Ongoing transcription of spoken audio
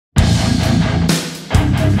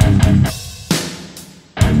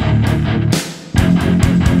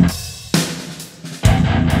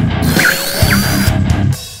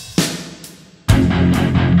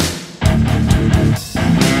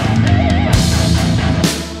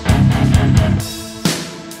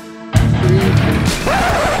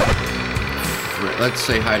let's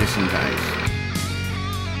say hi to some guys.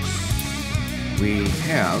 We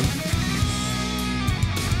have,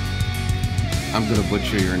 I'm gonna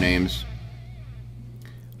butcher your names.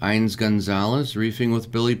 Ines Gonzalez, Reefing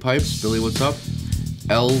with Billy Pipes. Billy, what's up?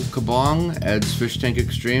 El Kabong, Ed's Fish Tank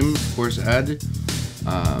Extreme, of course, Ed.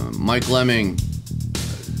 Mike Lemming,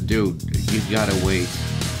 dude, you gotta wait.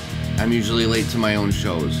 I'm usually late to my own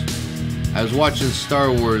shows. I was watching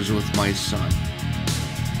Star Wars with my son.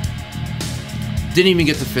 Didn't even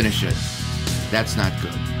get to finish it. That's not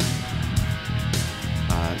good.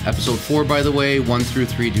 Episode 4, by the way, 1 through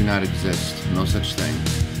 3 do not exist. No such thing.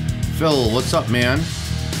 Phil, what's up, man?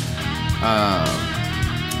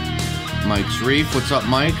 Mike's Reef, what's up,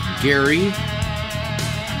 Mike? Gary,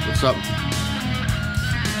 what's up?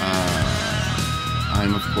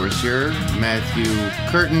 I'm, of course, here. Matthew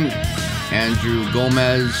Curtin, Andrew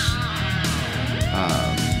Gomez,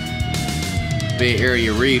 Bay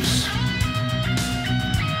Area Reefs,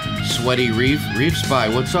 Sweaty Reef, Reefs by,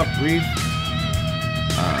 what's up, Reef?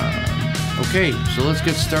 Okay, so let's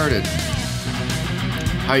get started.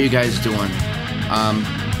 How you guys doing?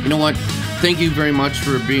 You know what? Thank you very much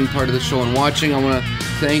for being part of the show and watching. I want to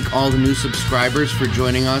thank all the new subscribers for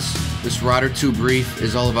joining us. This Rotter Tube Brief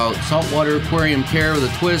is all about saltwater aquarium care with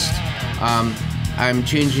a twist. I'm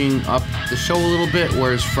changing up the show a little bit,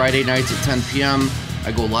 whereas Friday nights at 10 p.m.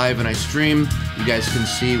 I go live and I stream. You guys can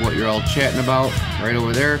see what you're all chatting about right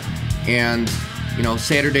over there. And, you know,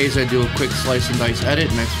 Saturdays I do a quick slice and dice edit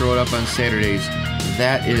and I throw it up on Saturdays.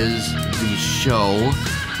 That is the show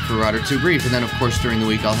for Rotter Tube Brief. And then, of course, during the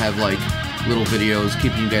week I'll have, like, little videos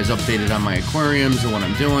keeping you guys updated on my aquariums and what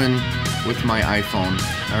I'm doing with my iPhone.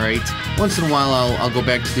 Alright? Once in a while I'll go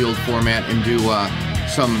back to the old format and do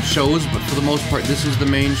some shows, but for the most part this is the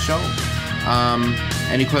main show.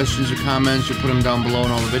 Any questions or comments, you put them down below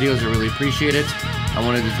in all the videos. I really appreciate it. I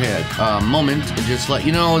wanted to take a moment and just let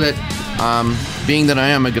you know that being that I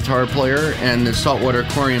am a guitar player and the saltwater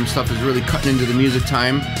aquarium stuff is really cutting into the music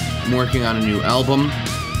time, I'm working on a new album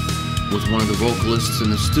with one of the vocalists in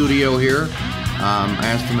the studio here. I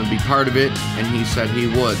asked him to be part of it, and he said he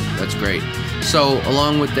would. That's great. So,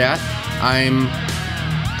 along with that, I'm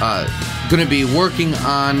going to be working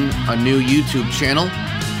on a new YouTube channel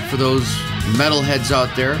for those metalheads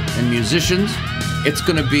out there and musicians. It's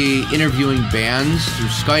going to be interviewing bands through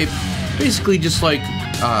Skype, basically just like,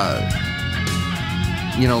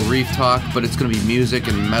 you know, Reef Talk, but it's going to be music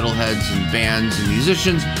and metalheads and bands and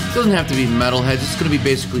musicians. It doesn't have to be metalheads. It's going to be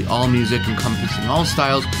basically all music encompassing all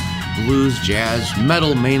styles. Blues, jazz,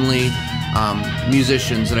 metal mainly,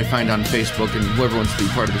 musicians that I find on Facebook and whoever wants to be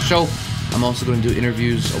part of the show. I'm also going to do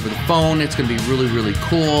interviews over the phone. It's going to be really, really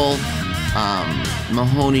cool.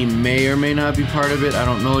 Mahoney may or may not be part of it. I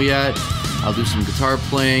don't know yet. I'll do some guitar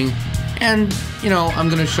playing. And, you know, I'm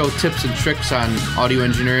going to show tips and tricks on audio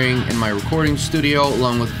engineering in my recording studio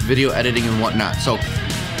along with video editing and whatnot. So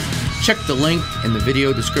check the link in the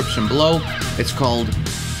video description below. It's called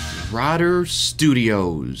Rotter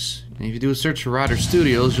Studios. And if you do a search for Rotter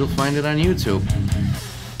Studios, you'll find it on YouTube.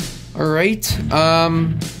 Alright,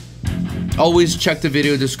 always check the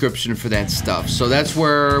video description for that stuff. So that's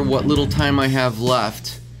where what little time I have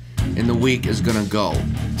left in the week is gonna go.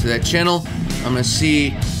 To that channel, I'm gonna see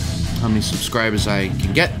how many subscribers I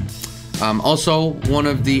can get. Also, one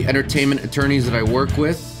of the entertainment attorneys that I work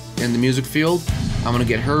with in the music field, I'm gonna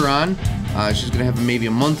get her on. She's gonna have maybe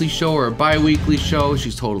a monthly show or a bi-weekly show.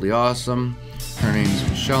 She's totally awesome. Her name's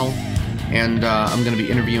Michelle. And I'm gonna be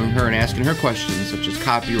interviewing her and asking her questions such as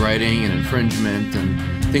copywriting and infringement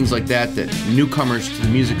and things like that that newcomers to the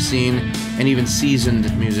music scene and even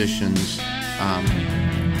seasoned musicians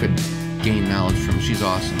could gain knowledge from. She's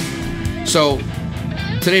awesome. So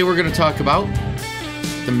today we're gonna talk about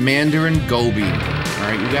the mandarin goby.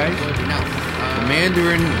 Alright, you guys? Now, the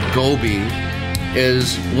mandarin goby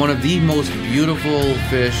is one of the most beautiful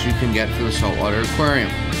fish you can get for the saltwater aquarium.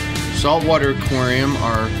 Saltwater aquarium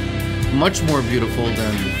are much more beautiful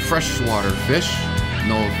than freshwater fish.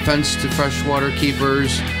 No offense to freshwater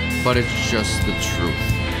keepers, but it's just the truth.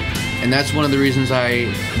 And that's one of the reasons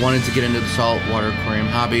I wanted to get into the saltwater aquarium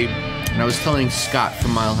hobby. And I was telling Scott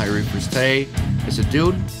from Mile High Reefers today, I said,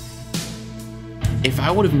 dude, if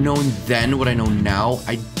I would have known then what I know now,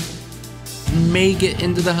 I may get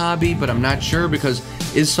into the hobby, but I'm not sure, because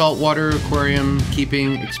is saltwater aquarium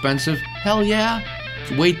keeping expensive? Hell yeah.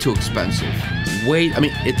 It's way too expensive. I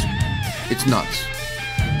mean, it's nuts.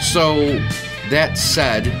 So, that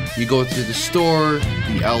said, you go through the store,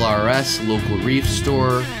 the LRS, local reef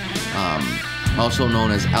store, also known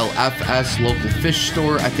as LFS, local fish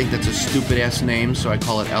store. I think that's a stupid ass name, so I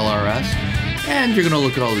call it LRS. And you're gonna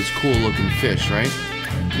look at all these cool looking fish, right?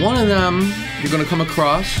 One of them you're going to come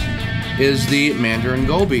across is the mandarin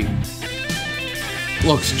goby.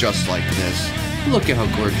 Looks just like this. Look at how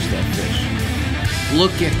gorgeous that fish.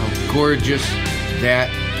 Look at how gorgeous that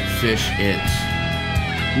fish is.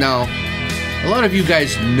 Now, a lot of you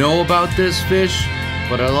guys know about this fish,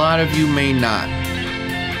 but a lot of you may not.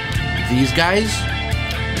 These guys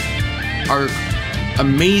are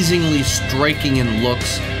amazingly striking in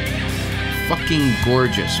looks. Fucking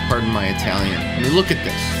gorgeous, pardon my Italian. I mean, look at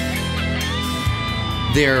this.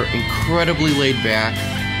 They're incredibly laid back,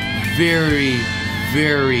 very,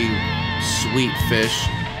 very sweet fish.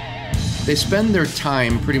 They spend their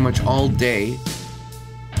time pretty much all day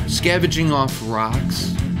scavenging off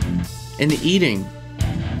rocks and eating.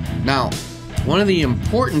 Now, one of the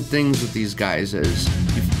important things with these guys is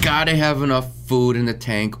you've got to have enough food in the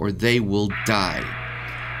tank or they will die.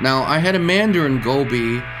 Now, I had a mandarin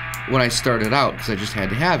goby when I started out because I just had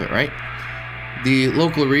to have it, right? The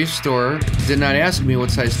local reef store did not ask me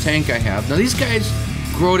what size tank I have. Now, these guys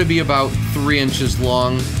grow to be about 3 inches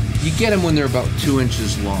long. You get them when they're about 2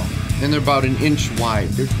 inches long, and they're about 1 inch wide.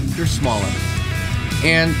 They're smaller.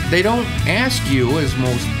 And they don't ask you, as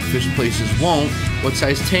most fish places won't, what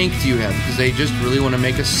size tank do you have, because they just really want to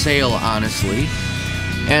make a sale, honestly,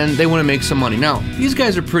 and they want to make some money. Now, these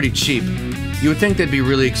guys are pretty cheap. You would think they'd be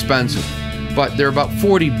really expensive, but they're about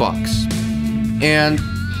 40 bucks. And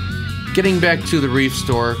getting back to the reef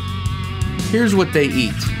store, here's what they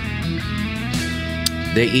eat.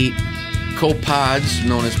 They eat copods,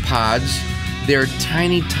 known as pods. They're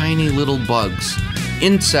tiny, tiny little bugs,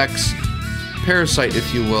 insects, parasite,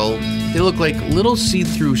 if you will. They look like little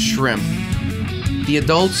see-through shrimp. The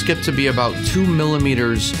adults get to be about 2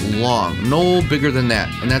 millimeters long, no bigger than that,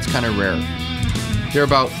 and that's kind of rare. They're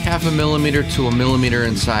about 0.5 millimeter to 1 millimeter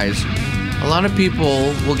in size. A lot of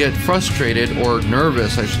people will get frustrated, or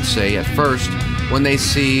nervous, I should say, at first, when they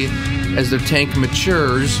see, as their tank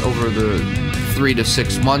matures over the 3 to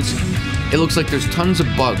 6 months, it looks like there's tons of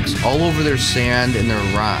bugs all over their sand and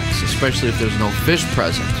their rocks, especially if there's no fish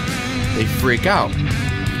present. They freak out.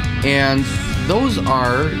 And those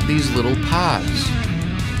are these little pods.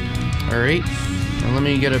 Alright, now let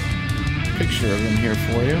me get a picture of them here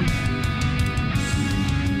for you.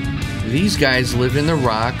 These guys live in the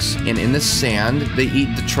rocks and in the sand. They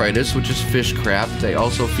eat detritus, which is fish crap. They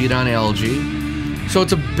also feed on algae. So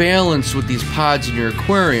it's a balance with these pods in your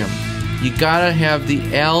aquarium. You gotta have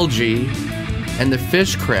the algae and the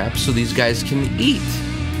fish crap so these guys can eat.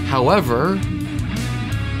 However,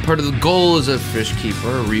 part of the goal as a fish keeper,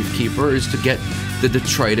 a reef keeper, is to get the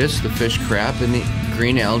detritus, the fish crap, and the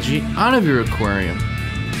green algae out of your aquarium.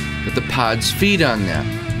 But the pods feed on that.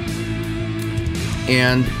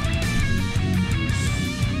 And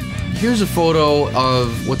here's a photo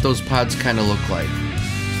of what those pods kind of look like.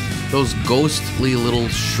 Those ghostly little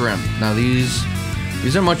shrimp. Now these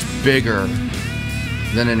are much bigger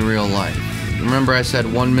than in real life. Remember I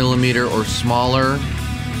said 1 millimeter or smaller?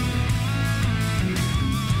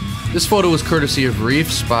 This photo was courtesy of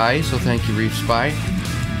Reef Spy, so thank you, Reef Spy.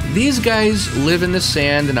 These guys live in the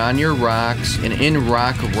sand and on your rocks and in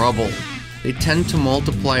rock rubble. They tend to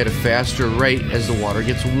multiply at a faster rate as the water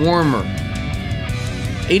gets warmer.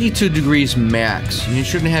 82 degrees max. You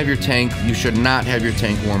shouldn't have your tank, you should not have your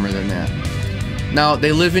tank warmer than that. Now,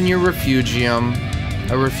 they live in your refugium.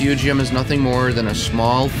 A refugium is nothing more than a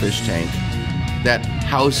small fish tank that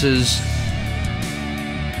houses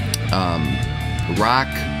rock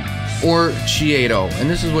or chiedo. And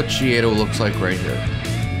this is what chiedo looks like right here.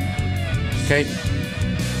 Okay?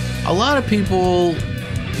 A lot of people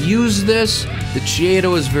use this. The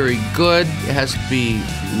chiedo is very good. It has to be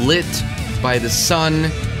lit by the sun.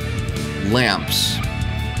 Lamps.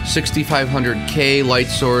 6500K light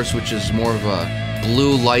source, which is more of a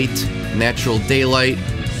blue light, natural daylight.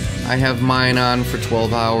 I have mine on for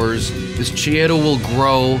 12 hours. This chiedo will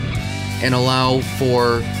grow and allow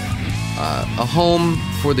for a home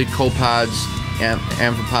for the copods and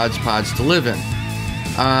amphipods pods to live in.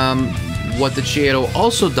 What the chiedo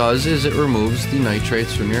also does is it removes the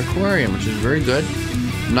nitrates from your aquarium, which is very good.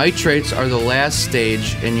 Nitrates are the last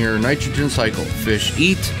stage in your nitrogen cycle. Fish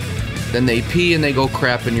eat, then they pee and they go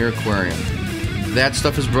crap in your aquarium. That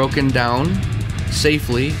stuff is broken down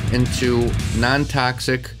safely into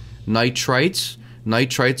non-toxic nitrites.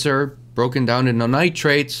 Nitrites are broken down into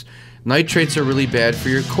nitrates. Nitrates are really bad for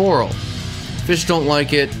your coral. Fish don't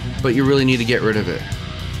like it, but you really need to get rid of it.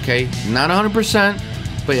 Okay? Not 100%,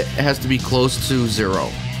 but it has to be close to 0.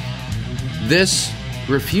 This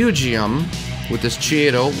refugium with this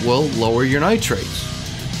chiedo will lower your nitrates.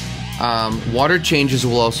 Water changes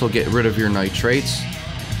will also get rid of your nitrates.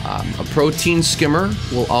 A protein skimmer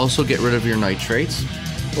will also get rid of your nitrates.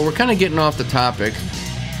 But we're kind of getting off the topic.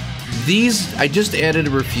 These, I just added a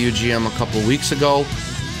refugium a couple weeks ago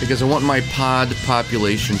because I want my pod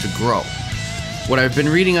population to grow. What I've been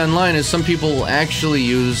reading online is some people will actually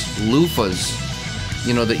use loofahs,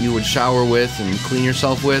 you know, that you would shower with and clean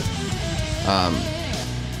yourself with,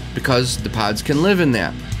 because the pods can live in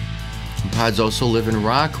that. And pods also live in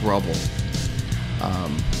rock rubble.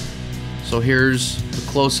 So here's the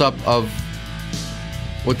close-up of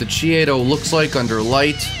what the Chiado looks like under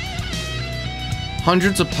light.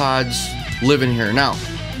 Hundreds of pods live in here. Now,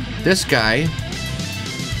 this guy,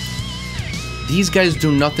 these guys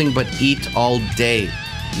do nothing but eat all day.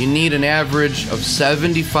 You need an average of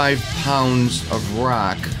 75 pounds of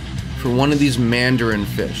rock for one of these mandarin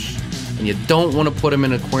fish. And you don't want to put them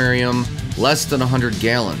in an aquarium less than 100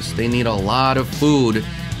 gallons. They need a lot of food,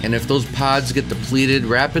 and if those pods get depleted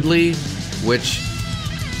rapidly, which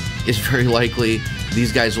is very likely,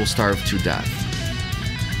 these guys will starve to death.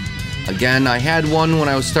 Again, I had one when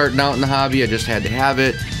I was starting out in the hobby. I just had to have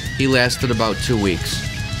it. He lasted about 2 weeks.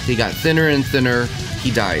 He got thinner and thinner. He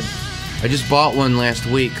died. I just bought one last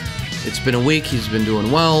week. It's been a week. He's been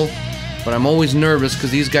doing well, but I'm always nervous because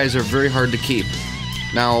these guys are very hard to keep.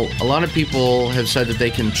 Now, a lot of people have said that they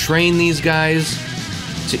can train these guys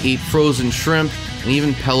to eat frozen shrimp and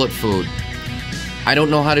even pellet food. I don't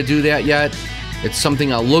know how to do that yet. It's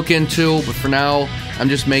something I'll look into, but for now, I'm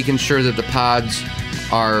just making sure that the pods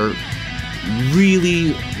are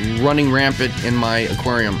really running rampant in my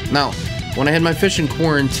aquarium. Now, when I had my fish in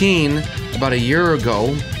quarantine about a year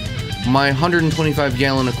ago, my 125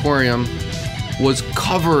 gallon aquarium was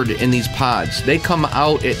covered in these pods. They come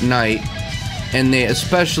out at night, and they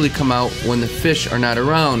especially come out when the fish are not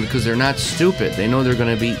around because they're not stupid. They know they're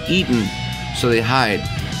going to be eaten, so they hide.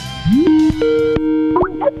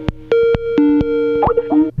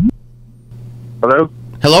 Hello?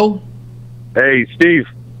 Hello? Hey, Steve.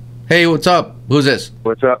 Hey, what's up? Who's this?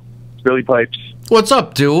 What's up? It's Billy Pipes. What's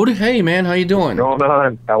up, dude? Hey, man, how you doing? What's going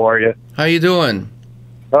on? How are you? How you doing?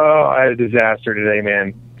 Oh, I had a disaster today,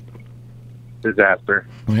 man. Disaster.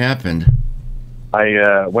 What happened?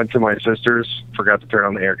 I went to my sister's, forgot to turn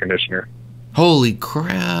on the air conditioner. Holy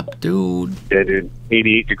crap, dude. Yeah, dude.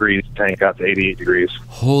 88 degrees. Tank got to 88 degrees.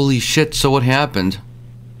 Holy shit, so what happened?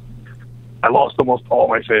 I lost almost all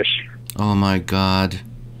my fish. Oh my god.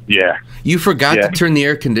 Yeah. You forgot to turn the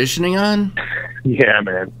air conditioning on? Yeah,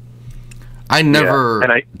 man. I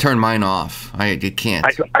never turn mine off. I can't.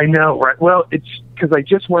 I know, right? Well, it's because I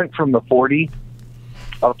just went from the 40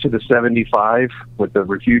 up to the 75 with the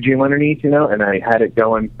refugium underneath, you know, and I had it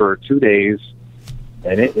going for 2 days,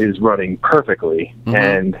 and it is running perfectly. Mm-hmm.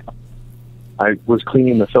 And I was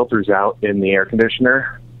cleaning the filters out in the air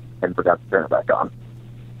conditioner and forgot to turn it back on.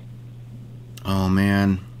 Oh,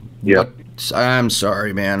 man. Yep. I'm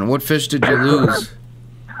sorry, man. What fish did you lose?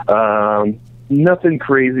 Nothing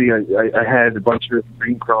crazy. I had a bunch of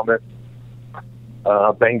green chromet,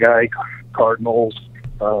 Bengai cardinals,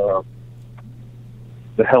 the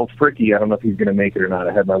Hell Fricky. I don't know if he's going to make it or not.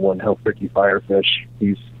 I had my one Hell Fricky firefish.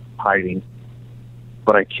 He's hiding.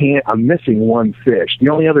 But I can't. I'm missing one fish. The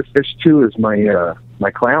only other fish, too, is my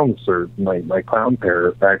my clowns, or my clown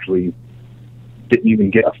pair actually didn't even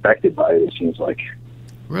get affected by it, it seems like.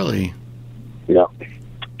 Really? Yeah.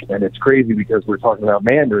 And it's crazy because we're talking about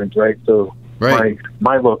mandarins, right? So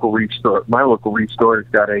my local reef store has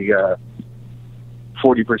got a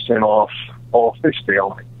 40% off all fish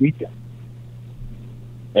sale next weekend.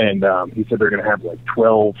 And he said they're going to have like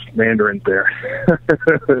 12 mandarins there.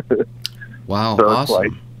 Wow, so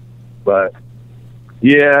awesome. But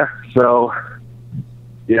yeah, so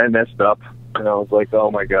I messed up, and I was like,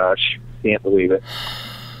 oh my gosh, can't believe it.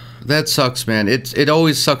 That sucks, man. It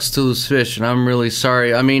always sucks to lose fish, and I'm really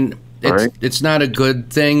sorry. I mean, it's not a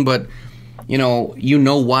good thing, but you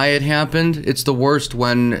know why it happened. It's the worst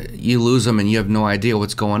when you lose them and you have no idea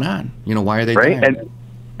what's going on. You know, why are they dying?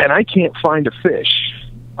 And I can't find a fish.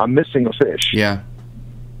 I'm missing a fish. Yeah.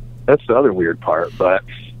 That's the other weird part, but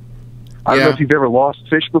I don't know if you've ever lost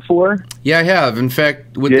fish before. Yeah, I have. In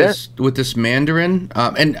fact, with this mandarin,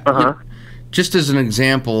 just as an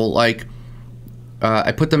example, like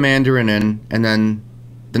I put the mandarin in, and then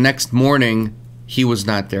the next morning he was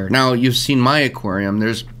not there. Now you've seen my aquarium.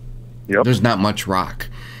 There's not much rock,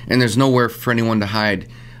 and there's nowhere for anyone to hide.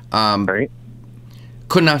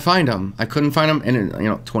 Could not find him. I couldn't find him,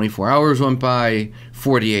 and 24 hours went by,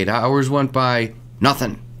 48 hours went by,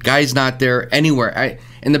 nothing. Guy's not there anywhere.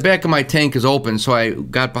 And the back of my tank is open, so I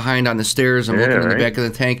got behind on the stairs. I'm looking in the back of the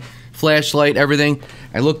tank, flashlight, everything.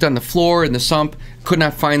 I looked on the floor in the sump, could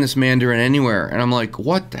not find this mandarin anywhere. And I'm like,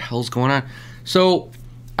 what the hell's going on? So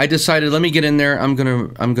I decided, let me get in there. I'm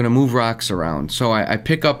gonna move rocks around. So I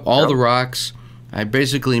pick up all the rocks. I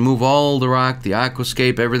basically move all the rock, the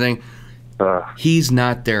aquascape, everything. He's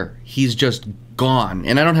not there. He's just gone.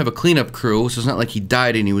 And I don't have a cleanup crew, so it's not like he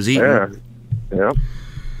died and he was eaten. Yeah.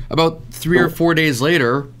 About 3 or 4 days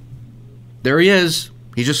later, there he is.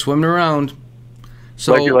 He's just swimming around.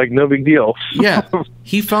 So like no big deal. Yeah,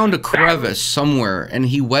 he found a crevice somewhere and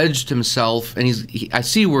he wedged himself. And I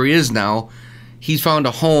see where he is now. He's found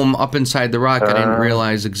a home up inside the rock I didn't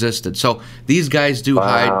realize existed. So these guys do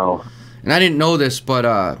hide. And I didn't know this, but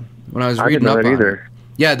when I was reading up on it,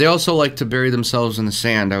 yeah, they also like to bury themselves in the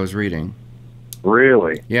sand. I was reading.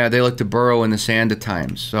 Really? Yeah, they like to burrow in the sand at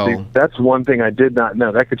times. So see, that's one thing I did not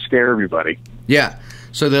know. That could scare everybody. Yeah.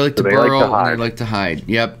 So they like to burrow and they like to hide.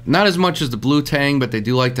 Yep. Not as much as the blue tang, but they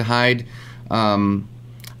do like to hide. I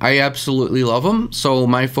absolutely love them. So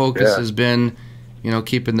my focus has been,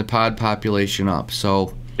 keeping the pod population up.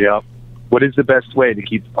 So yeah. What is the best way to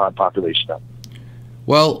keep the pod population up?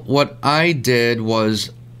 Well, what I did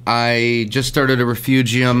was I just started a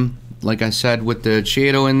refugium, like I said, with the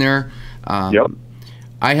Chiato in there.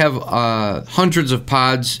 I have hundreds of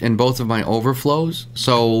pods in both of my overflows,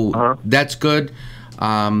 so that's good.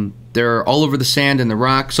 They're all over the sand and the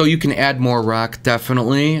rock, so you can add more rock,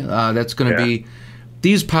 definitely. That's going to be...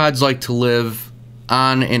 These pods like to live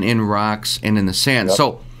on and in rocks and in the sand.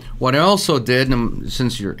 So what I also did, and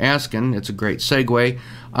since you're asking, it's a great segue,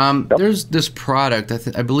 there's this product,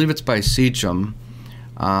 I believe it's by Seacham,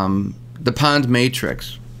 the Pond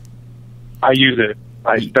Matrix. I use it.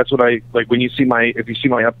 That's what I like. When you see if you see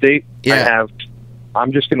my update,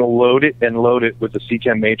 I'm just going to load it with the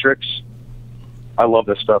Seacham Matrix. I love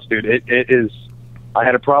this stuff, dude. It is. I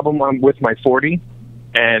had a problem with my 40,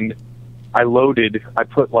 and I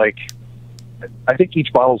put I think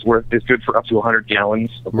each bottle's is good for up to 100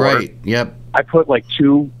 gallons of water. Right. Yep. I put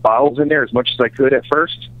 2 bottles in there, as much as I could at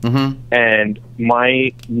first, and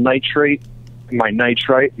my nitrate, my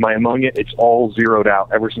nitrite, my ammonia, it's all zeroed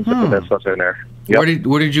out ever since I put that stuff in there. Yep.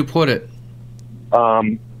 Where did you put it?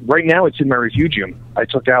 Right now it's in my refugium. I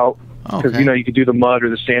took out, because you could do the mud or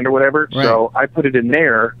the sand or whatever, so I put it in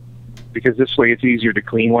there because this way it's easier to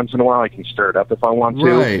clean once in a while. I can stir it up if I want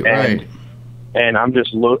to. And I'm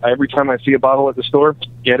just every time I see a bottle at the store,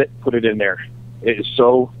 get it, put it in there. It is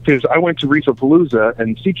so, because I went to Reefapalooza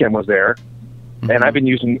and Seacham was there, and I've been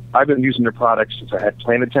using their products since I had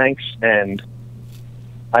Planet Tanks, and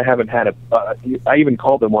I haven't had I even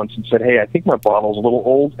called them once and said, hey, I think my bottle's a little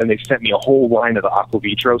old, and they sent me a whole line of the Aqua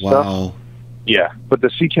Vitro stuff. Yeah, but the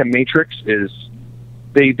Seacham Matrix is,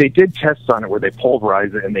 they did tests on it where they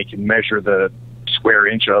pulverize it and they can measure the square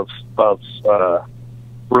inch of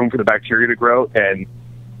room for the bacteria to grow, and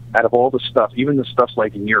out of all the stuff, even the stuff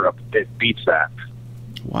like in Europe, it beats that.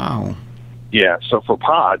 Wow. Yeah, so for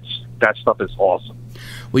pods, that stuff is awesome.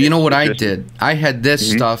 Well, you know what I did? I had this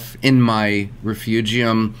stuff in my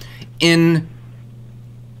refugium in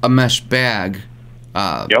a mesh bag.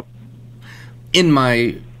 In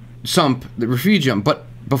my sump, the refugium. But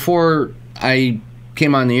before I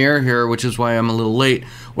came on the air here, which is why I'm a little late,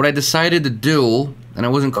 what I decided to do, and I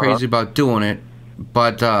wasn't crazy about doing it,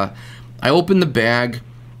 but I opened the bag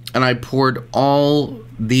and I poured all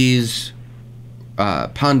these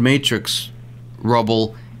Pond Matrix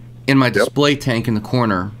rubble in my display tank in the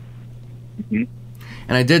corner. And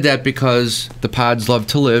I did that because the pods love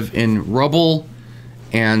to live in rubble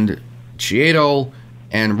and Chiato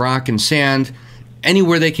and rock and sand,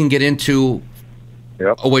 anywhere they can get into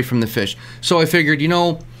away from the fish. So I figured,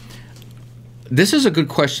 this is a good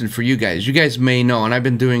question for you guys. You guys may know, and I've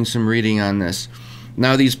been doing some reading on this.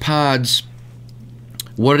 Now, these pods,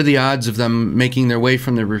 what are the odds of them making their way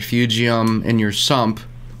from the refugium in your sump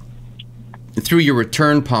through your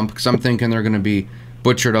return pump? Because I'm thinking they're going to be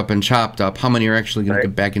butchered up and chopped up. How many are actually going to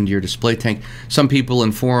get back into your display tank? Some people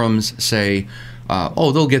in forums say,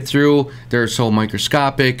 oh, they'll get through. They're so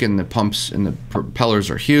microscopic, and the pumps and the propellers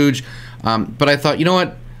are huge. But I thought, you know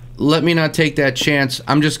what? Let me not take that chance.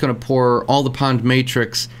 I'm just going to pour all the Pond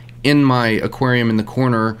Matrix in my aquarium in the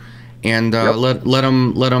corner, and let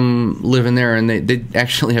them live in there. And they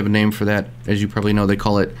actually have a name for that, as you probably know. They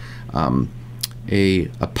call it a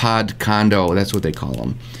pod condo. That's what they call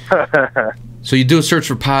them. So you do a search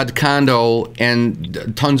for pod condo,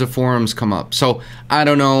 and tons of forums come up. So I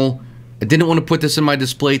don't know. I didn't want to put this in my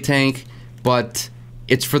display tank, but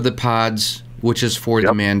it's for the pods, which is for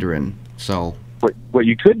the mandarin. So what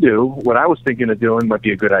you could do, what I was thinking of doing, might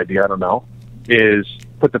be a good idea. I don't know, is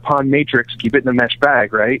put the Pond Matrix, keep it in a mesh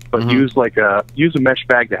bag, right? But use a mesh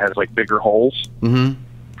bag that has bigger holes.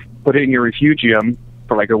 Put it in your refugium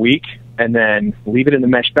for a week, and then leave it in the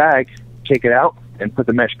mesh bag. Take it out and put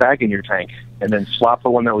the mesh back in your tank, and then swap the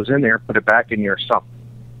one that was in there, put it back in your sump.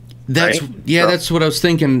 That's right? yeah, So, that's what I was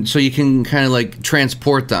thinking. So you can kind of like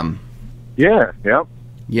transport them. yeah, yep.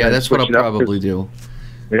 Yeah, And that's what I'll switch it up, probably do.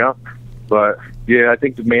 Yeah, but yeah, I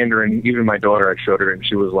think the mandarin. Even my daughter, I showed her, and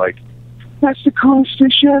she was like, "That's the coolest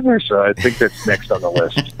fish ever." So I think that's next on the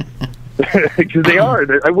list because they are.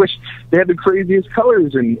 I wish they had the craziest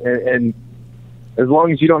colors, and as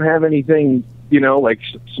long as you don't have anything, you know, like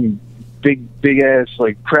some big ass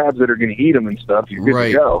like crabs that are going to eat them and stuff, you're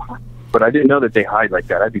good to go. But I didn't know that they hide like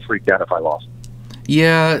that. I'd be freaked out if I lost them.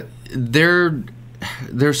 Yeah, they're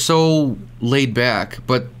so laid back,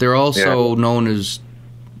 but they're also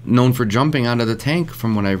known for jumping out of the tank,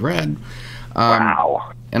 from what I've read.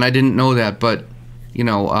 Wow. And I didn't know that, but you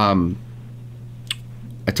know,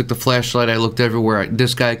 I took the flashlight. I looked everywhere.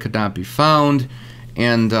 This guy could not be found,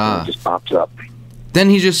 and It just pops up. then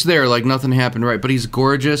he's just there, like nothing happened. Right, but he's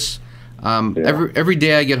gorgeous. Every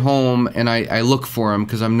day I get home and I look for him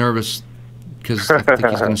because I'm nervous because I think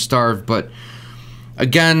he's going to starve. But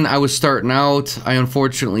again, I was starting out. I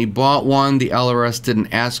unfortunately bought one. The LRS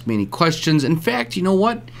didn't ask me any questions. In fact, you know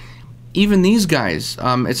what? Even these guys,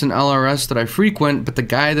 it's an LRS that I frequent, but the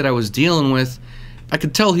guy that I was dealing with, I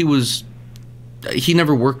could tell he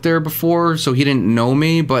never worked there before, so he didn't know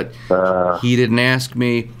me, but he didn't ask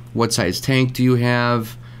me, what size tank do you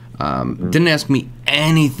have? Didn't ask me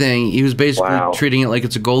anything. He was basically treating it like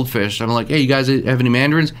it's a goldfish. I'm like, hey, you guys have any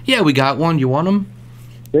mandarins? Yeah, we got one. You want them?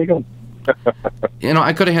 There you go. You know,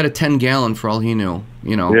 I could have had a 10-gallon for all he knew,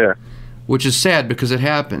 you know. Yeah. Which is sad because it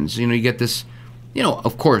happens. You know, you get this, you know,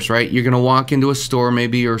 of course, right? You're going to walk into a store,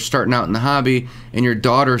 maybe you're starting out in the hobby, and your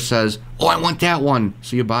daughter says, oh, I want that one.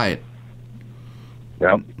 So you buy it.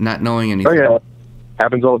 Yep. Not knowing anything. Oh, yeah.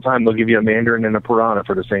 Happens all the time. They'll give you a mandarin and a piranha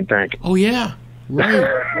for the same tank. Oh, yeah.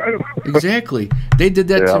 Right. Exactly. They did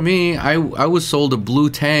that to me. I was sold a blue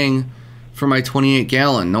Tang for my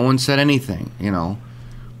 28-gallon. No one said anything, you know.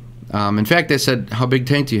 In fact, they said, how big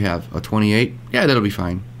tank do you have? A 28? Yeah, that'll be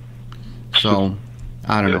fine. So,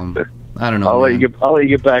 I don't know. I'll let you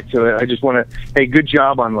get back to it. I just want to, hey, good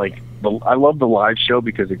job on I love the live show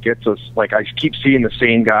because it gets us, like, I keep seeing the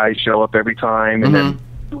same guys show up every time, and then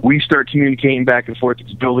we start communicating back and forth.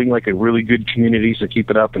 It's building like a really good community, so keep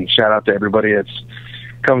it up, and shout out to everybody that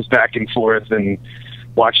comes back and forth and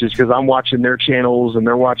watches, because I'm watching their channels and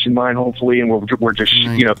they're watching mine, hopefully, and we're just,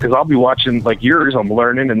 you know, because I'll be watching like yours, I'm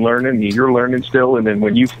learning and you're learning still, and then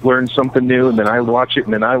when you learn something new, and then I watch it,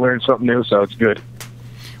 and then I learn something new, so it's good.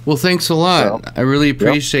 Well, thanks a lot. So, I really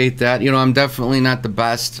appreciate that. You know, I'm definitely not the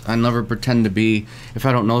best. I never pretend to be. If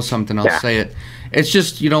I don't know something, I'll say it. It's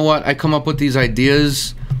just, you know what? I come up with these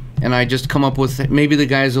ideas, and I just come up with, maybe the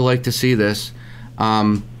guys will like to see this.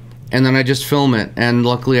 And then I just film it. And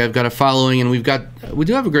luckily, I've got a following, and we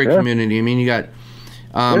do have a great community. I mean, you got,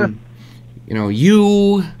 you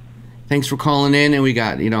know, thanks for calling in, and we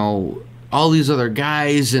got, you know, all these other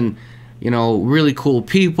guys, and, you know, really cool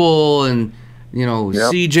people, and, you know,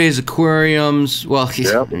 CJ's aquariums. Well, I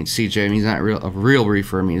mean, CJ, I mean, he's not a real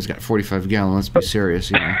reefer. I mean, he's got 45 gallon. Let's be serious,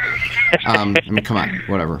 you know. I mean, come on,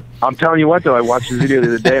 whatever. I'm telling you what, though, I watched the video the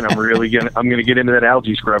other day, and I'm gonna get into that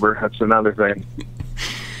algae scrubber. That's another thing.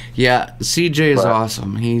 Yeah, CJ is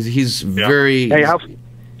awesome. He's very. Hey,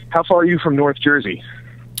 how far are you from North Jersey?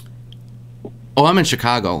 Oh, I'm in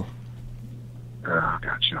Chicago. Oh,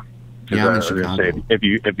 gotcha. Yeah, I'm in Chicago. Say, if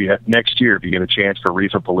you next year, if you get a chance for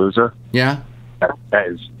Reefapalooza,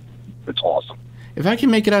 it's awesome. If I can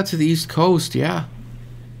make it out to the East Coast, I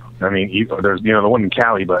mean, there's the one in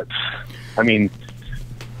Cali, but I mean,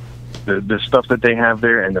 the stuff that they have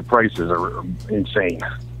there and the prices are insane.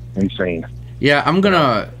 Yeah, I'm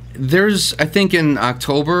gonna. There's, I think in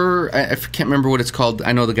October, I can't remember what it's called.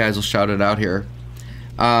 I know the guys will shout it out here.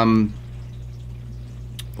 What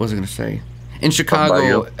was I gonna say? In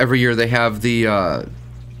Chicago, every year they have the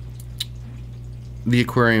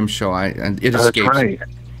aquarium show.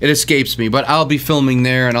 It escapes me, but I'll be filming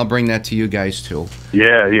there, and I'll bring that to you guys too.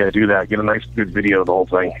 Yeah, do that. Get a nice, good video of the whole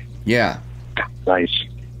thing. Yeah. Nice.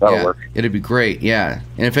 That'll work. It'd be great. Yeah.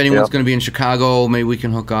 And if anyone's going to be in Chicago, maybe we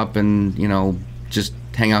can hook up and just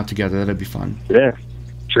hang out together. That'd be fun. Yeah.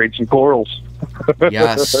 Trade some corals.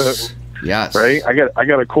 Yes. Yes. Right. I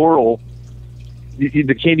got a coral.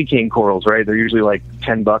 The candy cane corals, right? They're usually like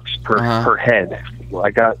 $10 per head. Well,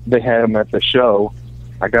 they had them at the show.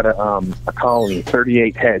 I got a colony,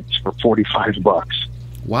 38 heads for $45.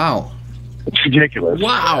 Wow, it's ridiculous.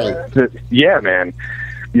 Wow. Yeah, man.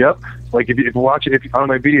 Yep. Like if you watch it, on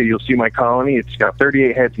my video, you'll see my colony. It's got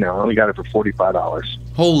 38 heads now. I only got it for $45.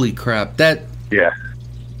 Holy crap! I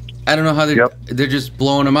don't know how they're just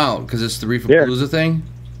blowing them out because it's the Reefapalooza thing.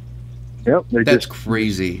 Yep. That's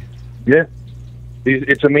crazy. Yeah.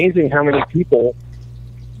 It's amazing how many people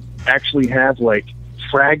actually have like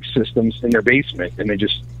frag systems in their basement, and they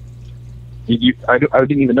just I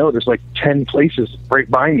didn't even know there's like 10 places right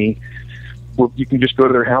by me where you can just go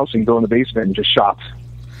to their house and go in the basement and just shop.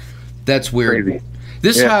 That's weird. Crazy.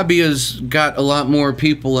 This hobby has got a lot more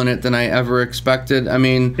people in it than I ever expected. I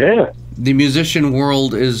mean, the musician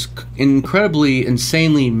world is incredibly,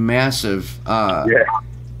 insanely massive. I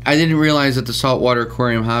didn't realize that the saltwater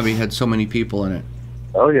aquarium hobby had so many people in it.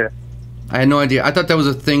 Oh, yeah. I had no idea. I thought that was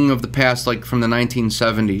a thing of the past, like from the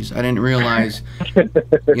 1970s. I didn't realize,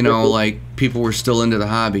 you know, like people were still into the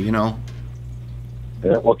hobby, you know?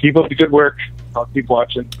 Yeah, well, keep up the good work. I'll keep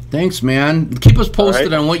watching. Thanks, man. Keep us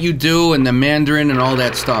posted on what you do and the mandarin and all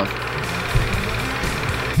that stuff.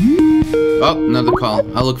 Oh, another call.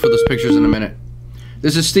 I'll look for those pictures in a minute.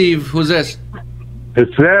 This is Steve. Who's this?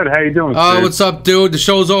 It's Ed. How you doing, Oh, Steve? what's up, dude? The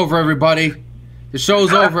show's over, everybody. The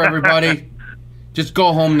show's over, everybody. Just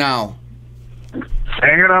go home now.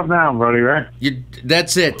 Hang it up now, buddy, right?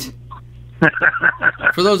 That's it.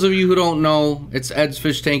 For those of you who don't know, it's Ed's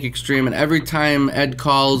Fish Tank Extreme, and every time Ed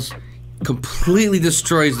calls, completely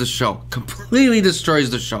destroys the show. Completely destroys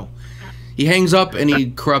the show. He hangs up and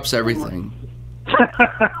he corrupts everything.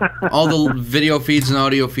 All the video feeds and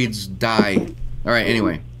audio feeds die. All right,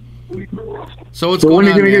 anyway. So what's going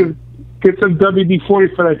on, man? When are you going to get some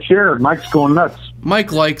WD-40 for that chair? Mike's going nuts.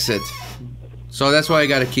 Mike likes it. So that's why I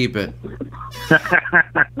got to keep it. So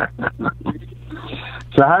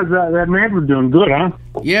how's that man doing? Good, huh?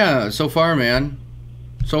 Yeah, so far, man.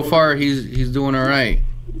 So far, he's doing all right.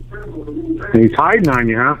 He's hiding on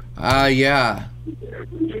you, huh? Yeah.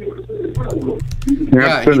 You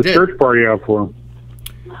have to send a search party out for him.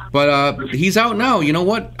 But he's out now. You know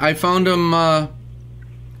what? I found him. I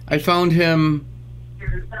found him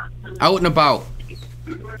out and about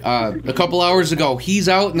a couple hours ago. He's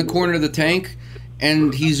out in the corner of the tank,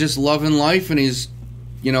 and he's just loving life, and he's,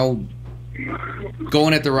 you know,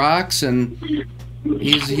 going at the rocks, and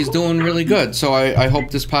he's doing really good. So I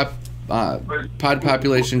hope this pod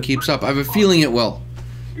population keeps up. I have a feeling it will.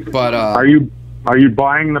 But are you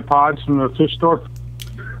buying the pods from the fish store?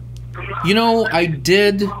 You know, I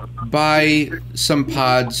did buy some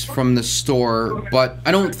pods from the store, but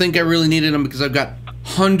I don't think I really needed them because I've got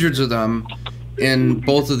hundreds of them in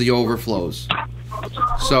both of the overflows.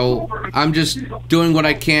 So I'm just doing what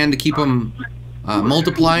I can to keep them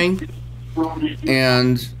multiplying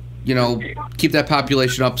and, you know, keep that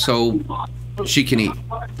population up so she can eat.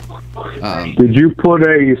 Did you put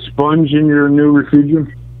a sponge in your new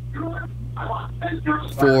refugium?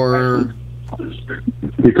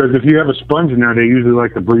 Because if you have a sponge in there, they usually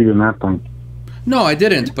like to breed in that thing. No, I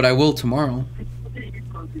didn't, but I will tomorrow.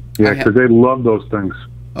 Yeah, because they love those things.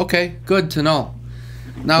 Okay, good to know.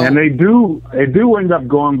 Now, and they do end up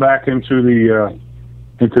going back into the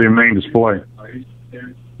main display.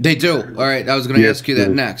 They do. All right, I was going to ask you that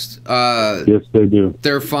next. Yes, they do.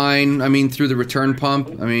 They're fine. I mean, through the return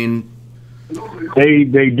pump. I mean,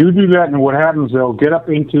 they do that, and what happens? They'll get up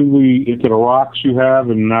into the rocks you have,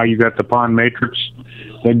 and now you got the pond matrix.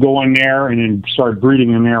 They go in there and then start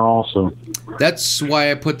breeding in there also. That's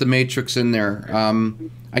why I put the matrix in there.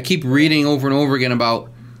 I keep reading over and over again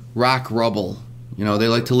about rock rubble. You know, they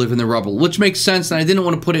like to live in the rubble, which makes sense. And I didn't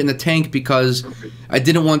want to put it in the tank because I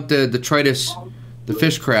didn't want the detritus, the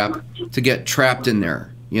fish crap, to get trapped in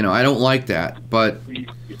there. You know, I don't like that. But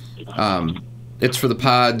it's for the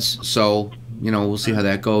pods, so, you know, we'll see how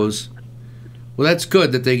that goes. Well, that's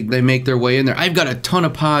good that they make their way in there. I've got a ton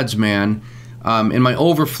of pods, man, in my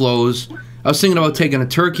overflows. I was thinking about taking a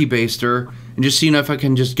turkey baster and just seeing if I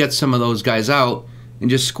can just get some of those guys out and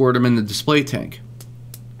just squirt them in the display tank.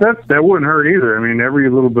 That wouldn't hurt either. I mean, every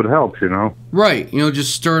little bit helps, you know. Right. You know,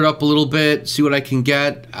 just stir it up a little bit, see what I can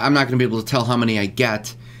get. I'm not going to be able to tell how many I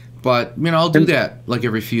get, but, you know, I'll do that like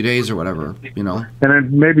every few days or whatever, you know. And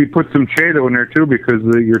then maybe put some Chaeto in there, too, because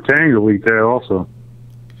your tank will eat that also.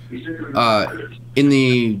 In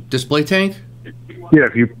the display tank? Yeah,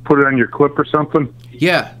 if you put it on your clip or something.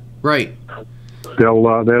 Yeah, right.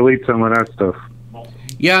 They'll eat some of that stuff.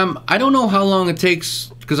 Yeah, I don't know how long it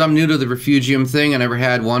takes, because I'm new to the refugium thing. I never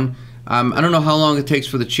had one. I don't know how long it takes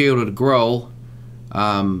for the Chaeto to grow.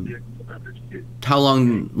 How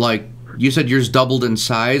long, like, you said yours doubled in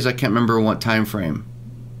size? I can't remember what time frame.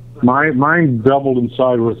 Mine doubled in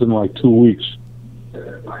size within like 2 weeks.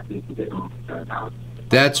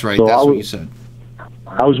 That's right, so that's what you said.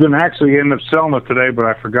 I was going to actually end up selling it today, but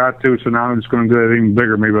I forgot to, so now I'm just going to do it even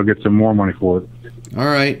bigger. Maybe I'll get some more money for it. All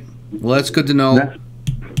right. Well, that's good to know.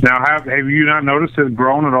 Now, have you not noticed it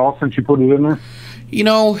growing at all since you put it in there? You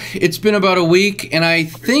know, it's been about a week, and I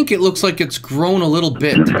think it looks like it's grown a little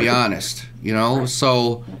bit, to be honest. You know,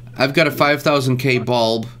 so I've got a 5,000K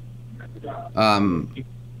bulb.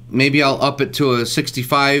 Maybe I'll up it to a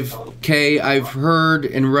 65K. I've heard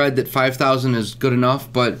and read that 5,000 is good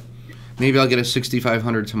enough, but maybe I'll get a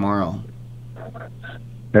 6,500 tomorrow.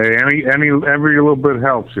 Hey, every little bit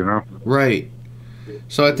helps, you know. Right.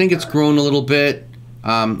 So I think it's grown a little bit.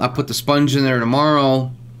 I'll put the sponge in there tomorrow,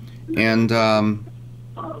 and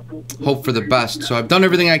hope for the best. So I've done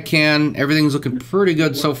everything I can. Everything's looking pretty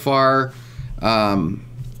good so far.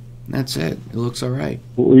 That's it. It looks all right.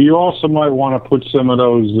 Well, you also might want to put some of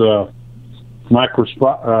those micro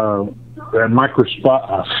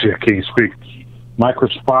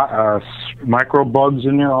bugs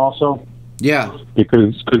in there also. Yeah.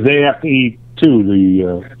 Because they have to eat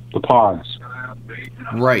too, the pods.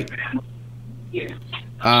 Right.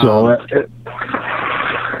 So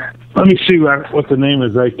let me see what the name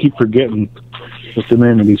is. I keep forgetting what the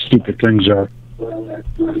name of these stupid things are. I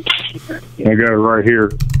got it right here.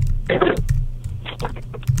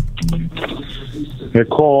 They're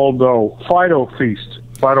called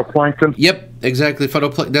phytoplankton. Yep, exactly.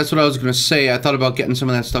 Phytoplankton. That's what I was going to say. I thought about getting some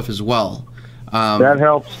of that stuff as well. That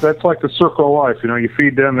helps. That's like the circle of life. You know, you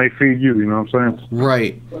feed them, they feed you. You know what I'm saying?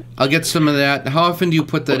 Right. I'll get some of that. How often do you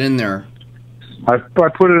put that in there? I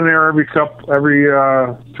put it in there every 2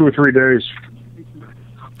 or 3 days.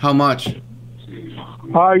 How much?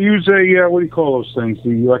 I use a what do you call those things?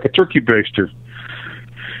 Like a turkey baster,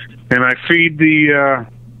 and I feed the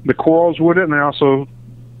corals with it, and I also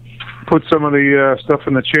put some of the stuff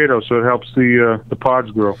in the Cheeto, so it helps the pods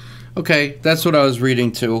grow. Okay, that's what I was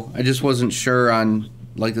reading too. I just wasn't sure on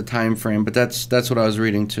like the time frame, but that's what I was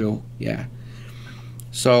reading too. Yeah.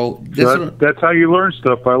 So that's how you learn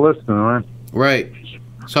stuff, by listening, right? Right.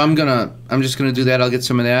 So I'm just gonna do that. I'll get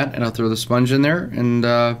some of that, and I'll throw the sponge in there, and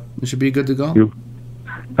it should be good to go.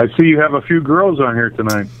 I see you have a few girls on here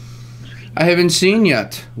tonight. I haven't seen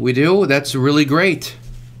yet. We do. That's really great.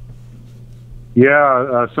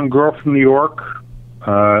 Yeah, some girl from New York,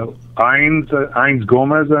 Ines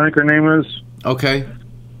Gomez, I think her name is. Okay.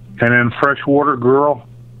 And then Freshwater Girl.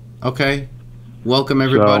 Okay. Welcome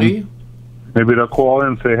everybody. So maybe they'll call in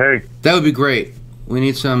and say, hey. That would be great. We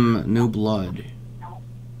need some new blood.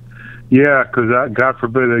 Yeah, because God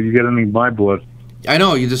forbid that you get any of my blood. I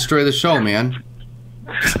know, you destroy the show, man.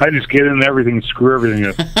 I just get in everything and screw everything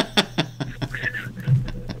up.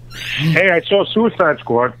 Hey, I saw Suicide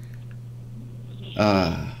Squad.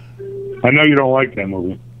 I know you don't like that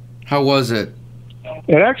movie. How was it?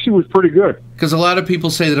 It actually was pretty good. Because a lot of people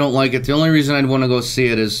say they don't like it. The only reason I'd want to go see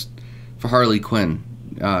it is for Harley Quinn.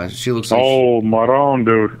 She looks like... Oh, Maron,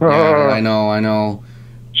 dude. Yeah, I know.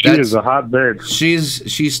 She is a hot babe. She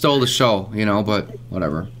stole the show, you know, but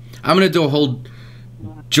whatever. I'm going to do a whole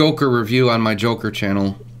Joker review on my Joker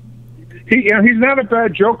channel. He's not a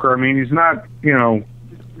bad Joker. I mean, he's not, he's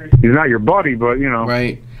not your buddy, but,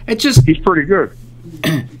 Right. He's pretty good.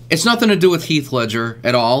 It's nothing to do with Heath Ledger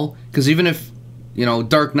at all, because even if,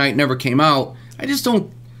 Dark Knight never came out, I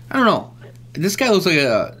don't know. This guy looks like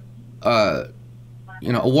a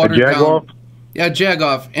watered down... Yeah,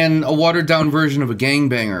 Jagoff, and a watered-down version of a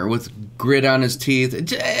gangbanger with grit on his teeth.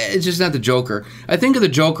 It's just not the Joker. I think of the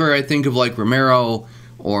Joker, I think of, like, Romero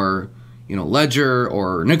or, Ledger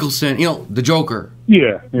or Nicholson. The Joker.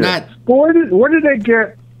 Yeah. Not... But where did they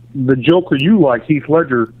get the Joker you like, Heath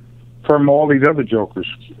Ledger, from all these other Jokers?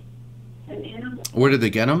 Where did they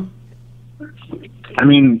get him? I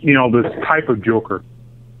mean, this type of Joker.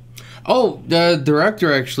 Oh, the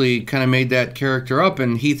director actually kind of made that character up,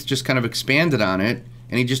 and Heath just kind of expanded on it,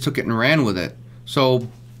 and he just took it and ran with it. So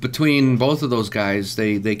between both of those guys,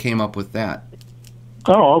 they came up with that.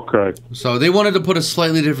 Oh, okay. So they wanted to put a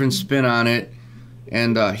slightly different spin on it,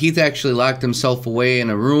 and Heath actually locked himself away in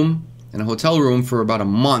a hotel room for about a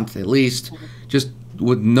month at least, just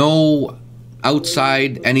with no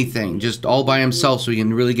outside anything, just all by himself, so he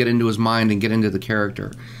can really get into his mind and get into the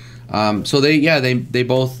character. So they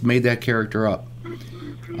both made that character up.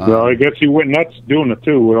 Well, I guess he went nuts doing it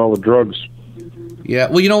too with all the drugs. Yeah,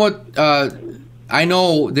 well, you know what? I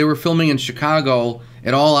know they were filming in Chicago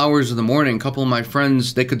at all hours of the morning. A couple of my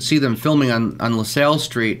friends, they could see them filming on LaSalle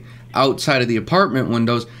Street outside of the apartment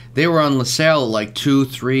windows. They were on LaSalle at like 2,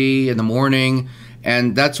 3 in the morning,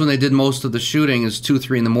 and that's when they did most of the shooting. Is 2,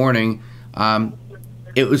 3 in the morning.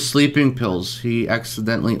 It was sleeping pills. He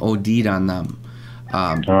accidentally OD'd on them.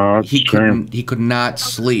 He could not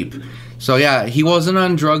sleep. So yeah, he wasn't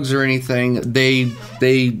on drugs or anything. They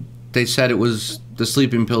said it was the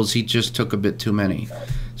sleeping pills. He just took a bit too many,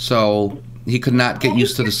 so he could not get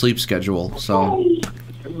used to the sleep schedule. So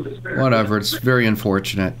whatever. It's very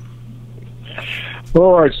unfortunate.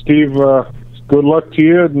 All right, Steve. Good luck to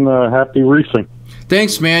you, and happy reefing.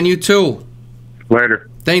 Thanks, man. You too. Later.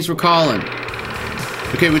 Thanks for calling.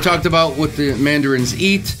 Okay, we talked about what the mandarins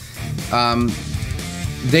eat.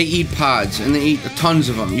 They eat pods, and they eat tons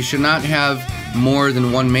of them. You should not have more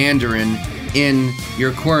than one mandarin in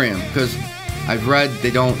your aquarium, because I've read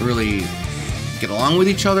they don't really get along with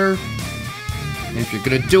each other. And if you're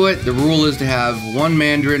going to do it, the rule is to have one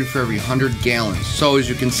mandarin for every 100 gallons. So as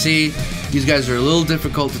you can see, these guys are a little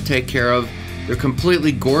difficult to take care of. They're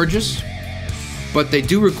completely gorgeous, but they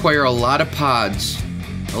do require a lot of pods.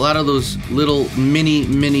 A lot of those little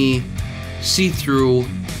mini see-through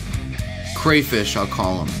crayfish, I'll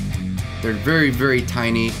call them. They're very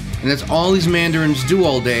tiny, and that's all these mandarins do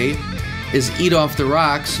all day is eat off the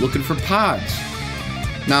rocks looking for pods.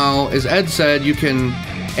 Now, as Ed said, you can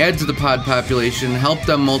add to the pod population, help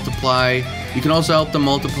them multiply. You can also help them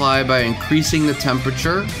multiply by increasing the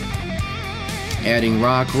temperature, adding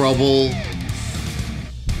rock rubble,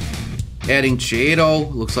 adding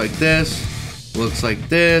chaeto, looks like this, looks like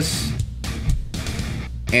this,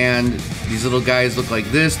 and these little guys look like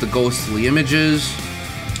this, the ghostly images.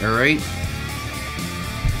 Alright.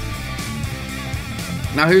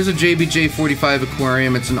 Now here's a JBJ45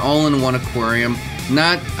 aquarium. It's an all-in-one aquarium.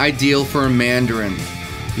 Not ideal for a mandarin.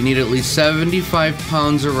 You need at least 75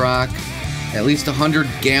 pounds of rock, at least 100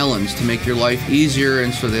 gallons to make your life easier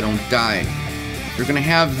and so they don't die. If you're going to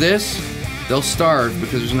have this, they'll starve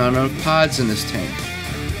because there's not enough pods in this tank.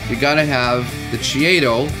 You gotta have the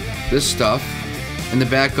chaeto, this stuff, in the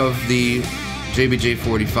back of the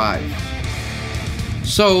JBJ45.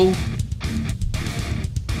 So,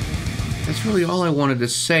 that's really all I wanted to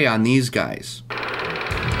say on these guys.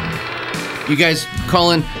 You guys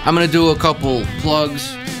call in. I'm gonna do a couple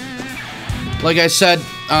plugs. Like I said,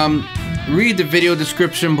 read the video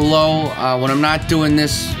description below. When I'm not doing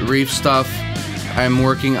this reef stuff, I'm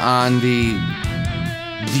working on the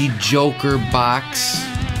Joker box.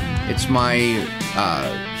 It's my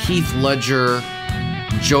Heath Ledger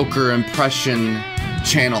Joker impression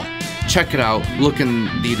channel. Check it out. Look in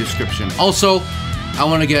the description. Also, I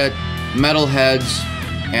want to get metalheads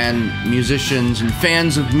and musicians and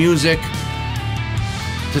fans of music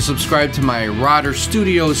to subscribe to my Rodder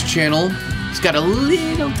Studios channel. It's got a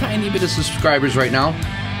little tiny bit of subscribers right now.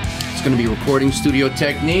 It's going to be recording studio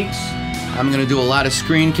techniques. I'm going to do a lot of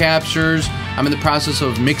screen captures. I'm in the process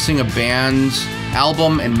of mixing a band's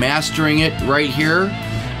album and mastering it right here.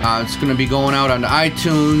 It's going to be going out on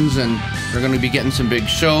iTunes, and they're going to be getting some big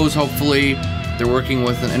shows, hopefully. They're working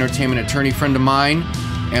with an entertainment attorney friend of mine.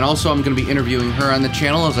 And also I'm going to be interviewing her on the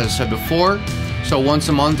channel, as I said before. So once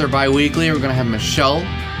a month or bi-weekly, we're going to have Michelle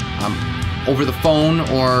over the phone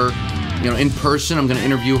or in person. I'm going to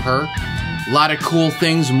interview her. A lot of cool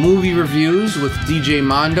things, movie reviews with DJ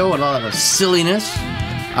Mondo, and a lot of silliness.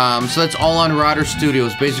 So that's all on Rodder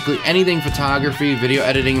Studios. Basically anything photography, video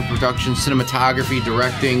editing, production, cinematography,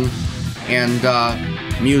 directing, and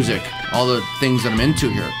music. All the things that I'm into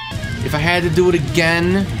here. If I had to do it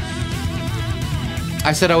again,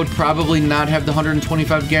 I said I would probably not have the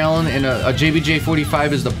 125 gallon, and a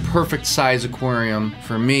JBJ45 is the perfect size aquarium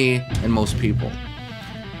for me and most people.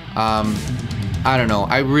 I don't know,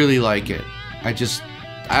 I really like it. I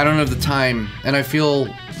don't have the time, and I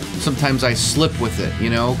feel sometimes I slip with it,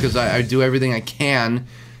 because I do everything I can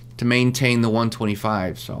to maintain the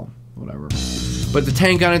 125, so whatever. But the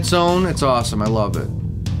tank on its own, it's awesome, I love it.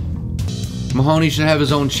 Mahoney should have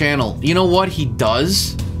his own channel. You know what he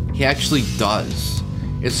does? He actually does.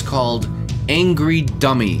 It's called Angry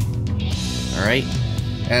Dummy. Alright?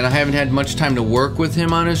 And I haven't had much time to work with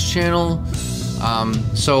him on his channel.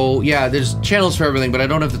 So yeah, there's channels for everything, but I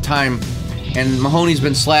don't have the time. And Mahoney's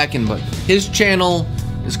been slacking, but his channel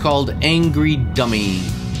is called Angry Dummy.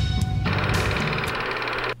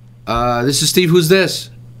 This is Steve. Who's this?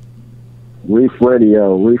 Reef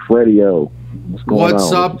Radio. What's going on?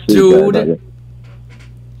 What's up, dude?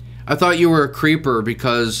 I thought you were a creeper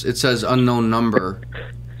because it says unknown number.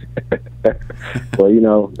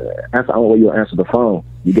 Well, that's the only way you'll answer the phone.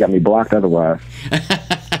 You got me blocked otherwise.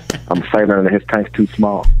 I'm afraid that his tank's too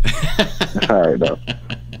small. It's all right, though.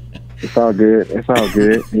 It's all good.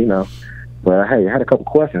 But, hey, I had a couple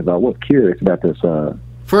questions. I was curious about this.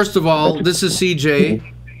 First of all, this is CJ,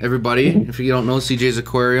 everybody. If you don't know, CJ's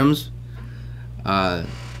Aquariums.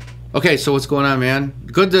 Okay, so what's going on, man?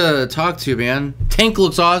 Good to talk to you, man. Tank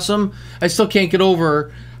looks awesome. I still can't get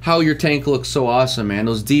over how your tank looks so awesome, man.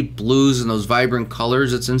 Those deep blues and those vibrant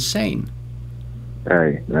colors, it's insane.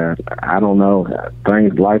 Hey, I don't know.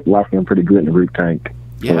 Life been pretty good in the reef tank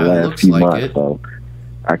for the last few months. So,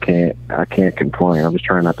 I can't complain. I'm just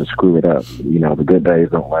trying not to screw it up. You know, the good days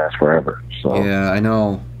don't last forever. So yeah, I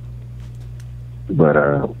know. But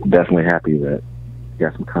definitely happy that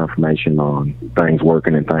got some confirmation on things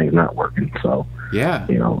working and things not working. So yeah,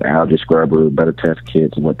 you know, algae scrubber, better test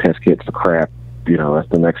kits, and what test kits are crap. You know, that's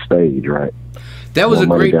the next stage, right? That was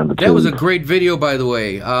a great video, by the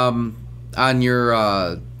way. On your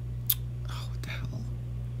what the hell?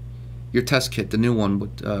 Your test kit, the new one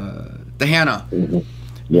with the Hannah. Mm-hmm.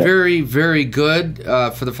 Yeah. Very, very good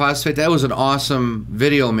for the phosphate. That was an awesome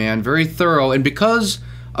video, man. Very thorough. And because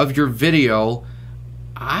of your video,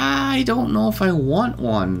 I don't know if I want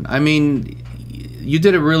one. I mean, you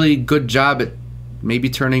did a really good job at maybe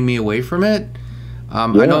turning me away from it. I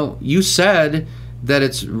know you said that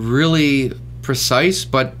it's really precise,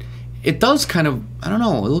 but it does kind of, I don't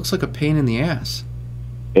know, it looks like a pain in the ass.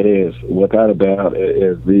 It is. Without a doubt, it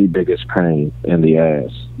is the biggest pain in the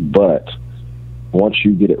ass. But once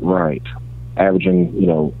you get it right, averaging, you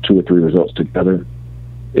know, 2 or 3 results together,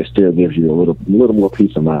 it still gives you a little more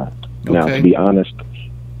peace of mind. Okay. Now, to be honest,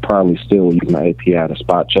 probably still use my API to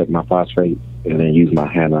spot check my phosphate, and then use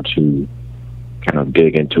my Hannah to kind of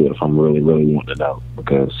dig into it if I'm really, really wanting to know.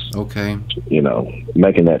 Because, you know,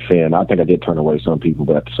 making that fin, I think I did turn away some people,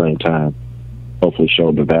 but at the same time, hopefully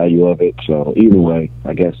showed the value of it. So either way,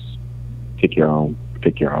 I guess pick your own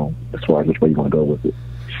as far as which way you want to go with it.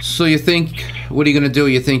 So you think, what are you going to do?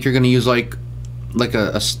 You think you're going to use like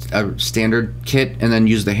a standard kit and then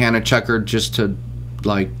use the Hannah checker just to,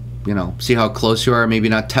 like, you know, see how close you are, maybe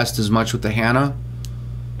not test as much with the Hannah?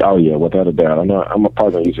 Oh yeah, without a doubt. I'm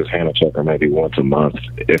probably going to use this Hannah checker maybe once a month,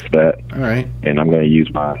 if that. All right. And I'm going to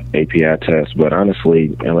use my API test. But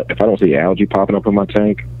honestly, if I don't see algae popping up in my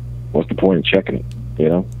tank, what's the point of checking it, you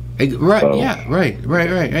know? Right, so, yeah, right,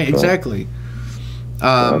 exactly.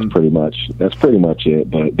 That's pretty much it.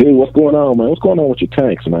 But dude, what's going on, man? What's going on with your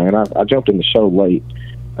tanks, man? I jumped in the show late.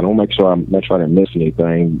 I don't make sure I didn't miss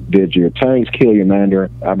anything. Did your tanks kill your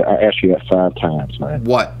mandarin? I asked you that 5 times, man.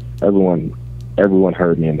 What? Everyone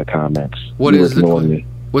heard me in the comments. What's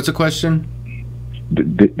the question?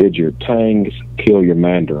 Did your tangs kill your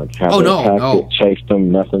mandarin? No. Chased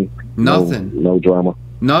them? Nothing. No drama.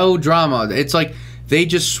 No drama. It's like they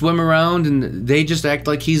just swim around and they just act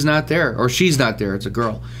like he's not there or she's not there. It's a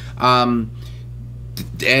girl.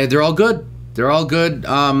 They're all good.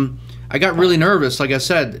 I got really nervous. Like I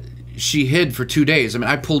said, she hid for 2 days. I mean,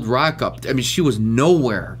 I pulled rock up. I mean, she was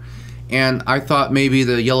nowhere. And I thought maybe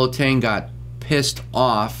the yellow tang got pissed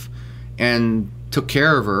off and took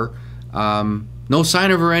care of her. No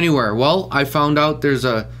sign of her anywhere. Well, I found out there's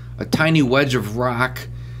a tiny wedge of rock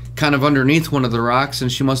kind of underneath one of the rocks,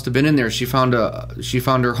 and she must have been in there. She found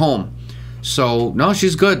her home. So no,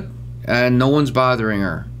 she's good, and no one's bothering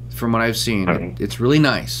her from what I've seen. It's really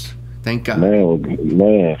nice. Thank God. Man,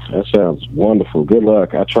 that sounds wonderful. Good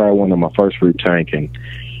luck. I tried one of my first fruit tank, and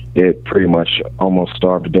it pretty much almost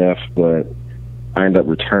starved to death, but I ended up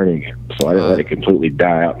returning it. So I didn't let it completely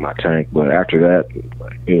die out in my tank. But after that,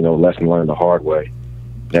 you know, lesson learned the hard way.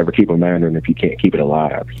 Never keep a mandarin if you can't keep it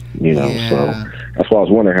alive, you know. Yeah. So that's why I was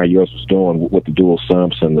wondering how yours was doing with the dual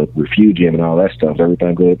sumps and the refugium and all that stuff. Is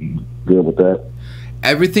everything good with that?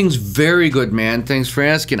 Everything's very good, man. Thanks for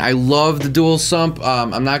asking. I love the dual sump.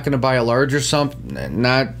 I'm not going to buy a larger sump,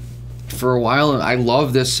 not for a while. I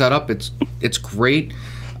love this setup. It's great.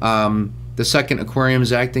 The second aquarium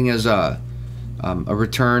is acting as a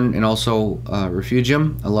return and also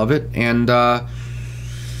refugium. I love it. And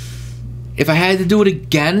if I had to do it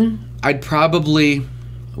again, I'd probably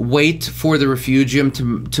wait for the refugium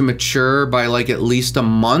to mature by like at least a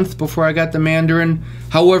month before I got the mandarin.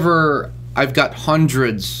 However, I've got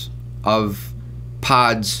hundreds of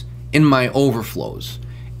pods in my overflows,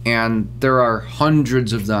 and there are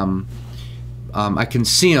hundreds of them. I can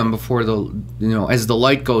see them before as the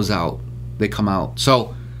light goes out, they come out.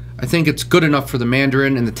 So I think it's good enough for the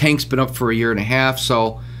mandarin, and the tank's been up for 1.5 years,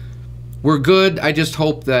 so we're good. I just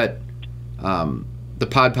hope that the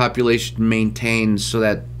pod population maintains so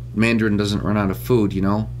that mandarin doesn't run out of food, you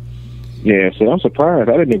know? Yeah, so I'm surprised.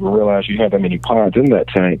 I didn't even realize you had that many pods in that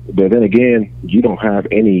tank. But then again, you don't have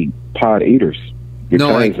any pod eaters. Your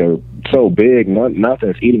tanks are so big,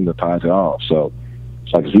 nothing's eating the pods at all. So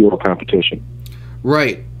it's like zero competition.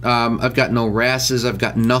 Right. I've got no wrasses. I've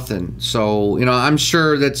got nothing. So, you know, I'm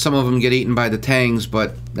sure that some of them get eaten by the tangs,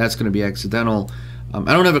 but that's going to be accidental.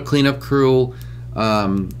 I don't have a cleanup crew.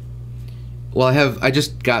 Well, I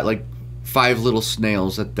just got like 5 little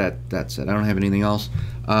snails. That's it. I don't have anything else.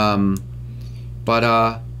 Yeah,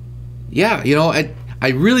 you know, I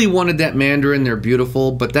really wanted that mandarin. They're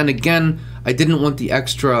beautiful, but then again, I didn't want the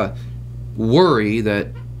extra worry that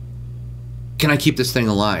can I keep this thing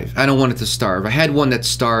alive? I don't want it to starve. I had one that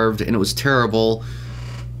starved, and it was terrible.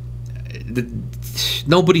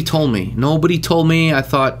 Nobody told me. Nobody told me. I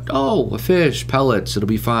thought, oh, a fish, pellets, it'll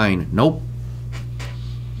be fine. Nope.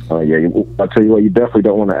 Yeah, I'll tell you what, you definitely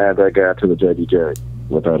don't want to add that guy to the JBJ,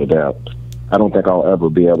 without a doubt. I don't think I'll ever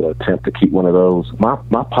be able to attempt to keep one of those. My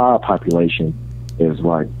pod population is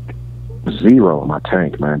like 0 in my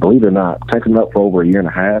tank, man. Believe it or not, taking up for over a year and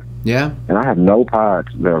a half. Yeah. And I have no pods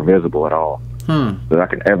that are visible at all that I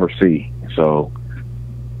can ever see. So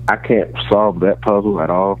I can't solve that puzzle at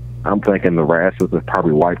all. I'm thinking the wrasses have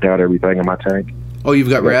probably wiped out everything in my tank. Oh, you've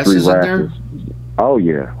got wrasses in there? Oh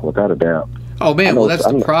yeah, without a doubt. Oh man, well that's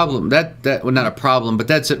the problem. That well, not a problem, but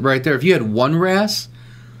that's it right there. If you had one wrasse,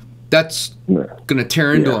 that's gonna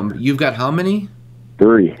tear into them. You've got how many?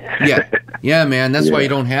 3. Yeah, man. That's why you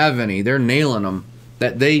don't have any. They're nailing them.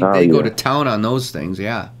 That they go to town on those things.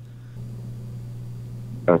 Yeah.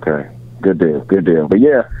 Okay. Good deal. But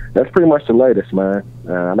yeah, that's pretty much the latest, man.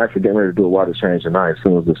 I'm actually getting ready to do a water change tonight. As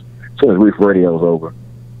soon as Reef Radio's over,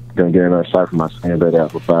 gonna get another siphon my sand bed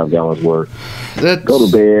out for 5 gallons worth. Go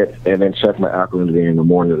to bed and then check my alkalinity in the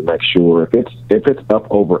morning to make sure if it's up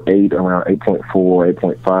over 8, around 8.4,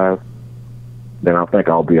 8.5, then I think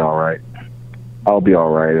I'll be all right. I'll be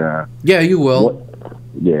all right. Yeah, you will.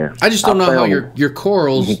 Yeah. I just don't know how your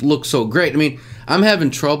corals look so great. I mean, I'm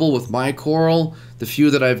having trouble with my coral, the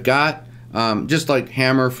few that I've got, just like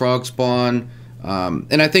hammer, frog spawn,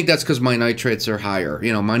 and I think that's because my nitrates are higher.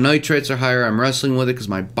 You know, my nitrates are higher. I'm wrestling with it because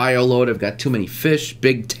my bio load, I've got too many fish,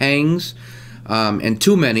 big tangs, and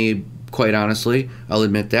too many, quite honestly. I'll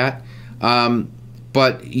admit that.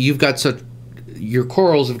 But you've got your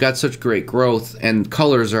corals have got such great growth, and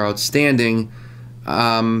colors are outstanding.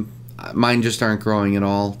 Mine just aren't growing at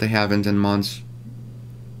all. They haven't in months.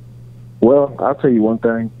 Well, I'll tell you one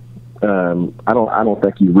thing. I don't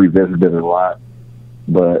think you revisited it a lot,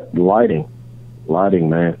 but lighting,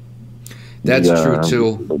 man. That's true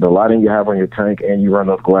too. The lighting you have on your tank, and you run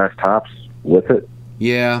those glass tops with it.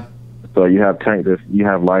 Yeah. So you have you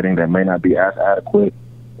have lighting that may not be as adequate,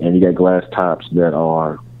 and you get glass tops that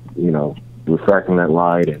are, refracting that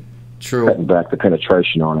light and cutting back the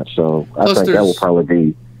penetration on it. So I think that will probably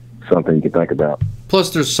be something you can think about. Plus,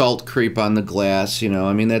 there's salt creep on the glass.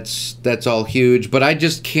 I mean that's all huge. But I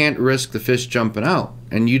just can't risk the fish jumping out.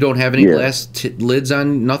 And you don't have any glass lids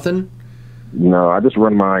on nothing? No, I just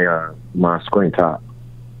run my screen top.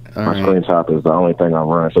 My screen top is the only thing I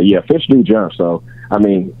run. So yeah, fish do jump. So I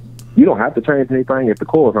mean, you don't have to change anything if the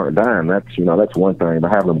corals aren't dying. That's one thing. But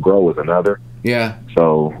having them grow is another. Yeah.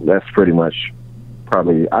 So that's pretty much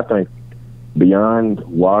probably, I think, beyond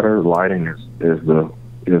water, lighting is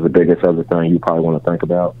the biggest other thing you probably want to think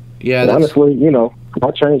about. Yeah. But honestly,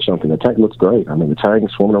 why change something? The tank looks great. I mean, the tank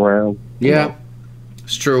is swimming around. Yeah,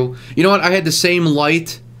 it's true. You know what? I had the same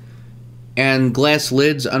light and glass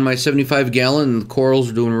lids on my 75-gallon, and the corals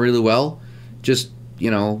are doing really well. Just,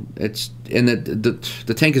 it's and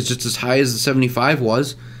the tank is just as high as the 75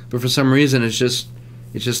 was, but for some reason it's just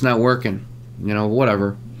not working.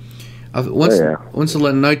 Whatever. Once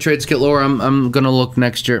the nitrates get lower, I'm gonna look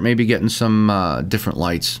next year at maybe getting some different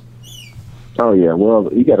lights. Oh yeah, well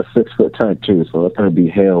you got a 6-foot tank too, so it's gonna be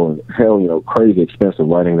hell, crazy expensive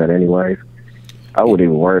lighting that anyway. I wouldn't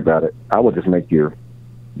even worry about it. I would just make your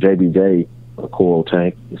JBJ a coral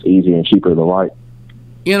tank. It's easy and cheaper to light.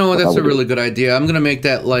 That's a really good idea. I'm gonna make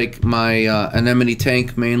that like my anemone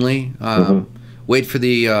tank mainly. Wait for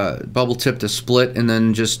the bubble tip to split, and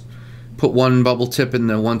then just put one bubble tip in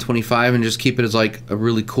the 125 and just keep it as like a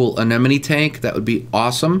really cool anemone tank. That would be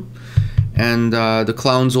awesome, and the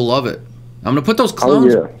clowns will love it. I'm gonna put those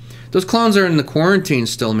clowns. Oh, yeah. Those clowns are in the quarantine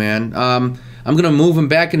still, man. I'm gonna move them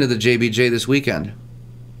back into the JBJ this weekend.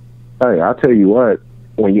 Hey, I'll tell you what.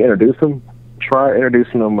 When you introduce them, try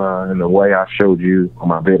introducing them in the way I showed you on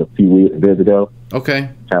my vid a few vids ago. Okay.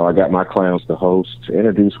 How I got my clowns to host.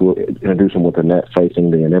 Introduce them with the net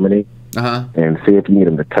facing the anemone. And see if you can get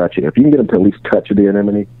them to touch it. If you can get them to at least touch the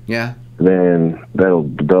anemone, then that'll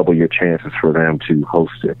double your chances for them to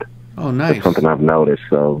host it. Oh, nice. That's something I've noticed.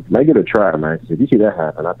 So make it a try, man. If you see that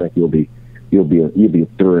happen, I think you'll be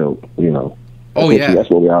thrilled. Oh yeah. That's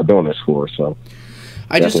what we're out doing this for. So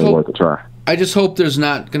I just hope worth a try. I just hope there's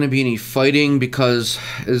not going to be any fighting, because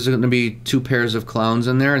there's going to be 2 pairs of clowns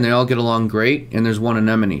in there, and they all get along great, and there's one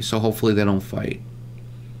anemone, so hopefully they don't fight.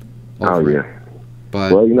 Hopefully. Oh, yeah.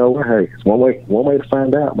 But, well, you know what? Hey, it's one way to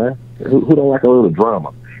find out, man. Who don't like a little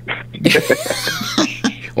drama?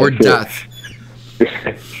 Or death.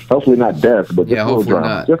 Hopefully not death, but just a little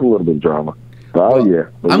drama. Just a little bit of drama.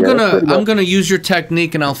 I'm gonna use your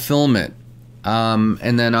technique, and I'll film it.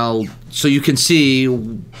 and then so you can see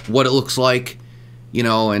what it looks like, you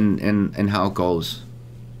know, and how it goes.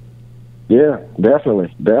 Yeah,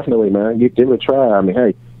 definitely, man. Give it a try. I mean,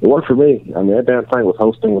 hey, it worked for me. I mean, that damn thing was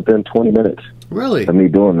hosting within 20 minutes. Really? Of me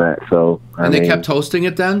doing that. So, and they kept hosting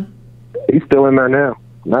it then? He's still in there now.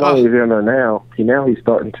 Not only is he in there now, he's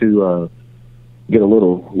starting to get a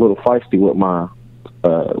little feisty with my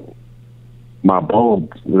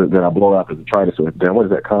bulb that I blow out the detritus with. Damn, what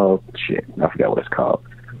is that called? Shit, I forgot what it's called.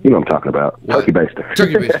 You know what I'm talking about. What? Turkey baster.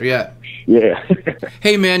 Turkey baster, yeah. Yeah.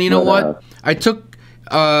 Hey, man, you know what? I took...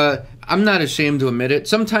 I'm not ashamed to admit it.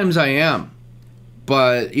 Sometimes I am.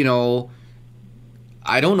 But, you know,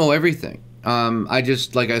 I don't know everything. I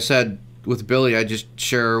just, like I said with Billy, I just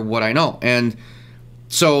share what I know. And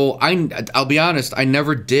so I'll be honest, I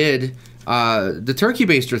never did the turkey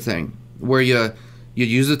baster thing where you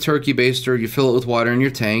use the turkey baster, you fill it with water in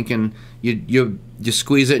your tank, and you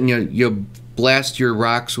squeeze it and you blast your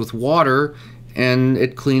rocks with water, and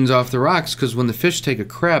it cleans off the rocks, because when the fish take a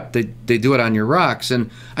crap, they do it on your rocks. And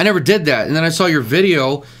I never did that. And then I saw your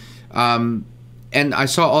video, and I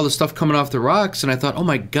saw all the stuff coming off the rocks, and I thought, oh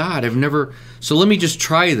my God, I've never... So let me just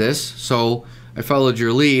try this. So I followed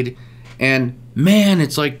your lead, and man,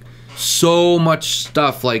 it's like so much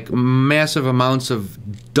stuff, like massive amounts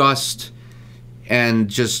of dust, and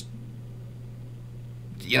just...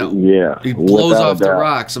 You know, yeah, it blows off the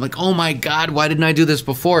rocks. I'm like, oh my God, why didn't I do this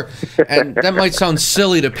before? And that might sound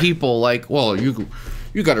silly to people, like, well, you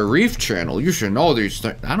got a reef channel, you should know these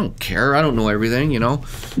things. I don't care. I don't know everything, you know.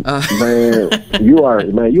 Man, you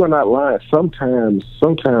are not lying. Sometimes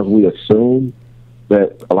we assume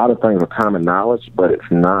that a lot of things are common knowledge, but it's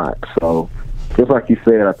not. So, just like you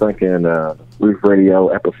said, I think in Reef Radio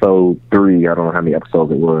episode 3, I don't know how many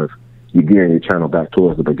episodes it was, you gearing your channel back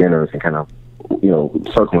towards the beginners and kind of, you know,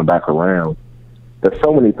 circling back around. There's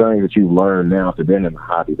so many things that you learn now after being in the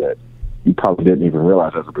hobby that you probably didn't even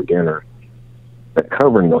realize as a beginner, that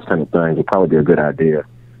covering those kind of things would probably be a good idea.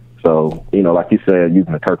 So, you know, like you said,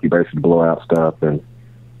 using the turkey baster to blow out stuff, and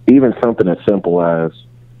even something as simple as,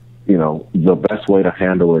 you know, the best way to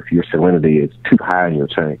handle if your salinity is too high in your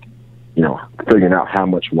tank, you know, figuring out how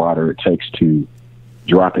much water it takes to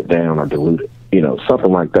drop it down or dilute it, you know,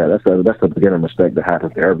 something like that. That's a beginner mistake that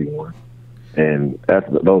happens to everyone. And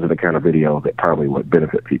those are the kind of videos that probably would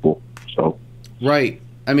benefit people. So, right.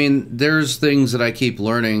 I mean, there's things that I keep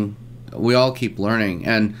learning. We all keep learning,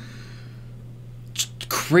 and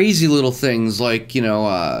crazy little things like, you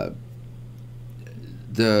know,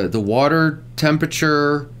 the water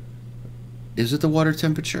temperature. Is it the water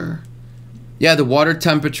temperature? Yeah, the water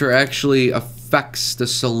temperature actually affects the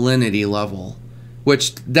salinity level,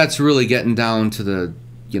 which that's really getting down to the,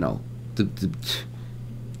 you know, the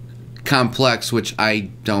complex, which I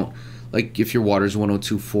don't like. If your water's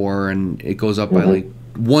 102.4 and it goes up by like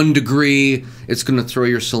 1 degree, it's going to throw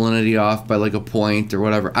your salinity off by like a point or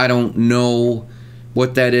whatever. I don't know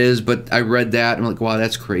what that is, but I read that and I'm like, wow,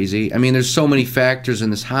 that's crazy. I mean, there's so many factors in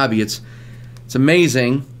this hobby. It's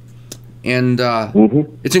amazing. And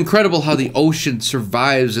it's incredible how the ocean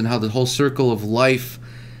survives and how the whole circle of life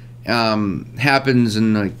happens,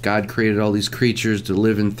 and God created all these creatures to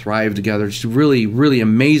live and thrive together. It's really, really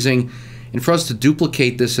amazing. And for us to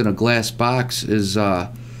duplicate this in a glass box is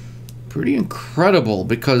pretty incredible,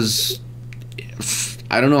 because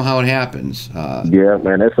I don't know how it happens. Yeah,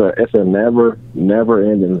 man, it's a never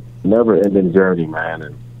ending journey,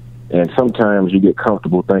 man. And sometimes you get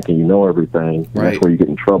comfortable thinking you know everything. And that's where you get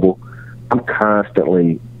in trouble. I'm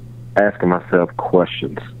constantly asking myself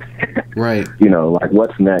questions. Right. You know, like,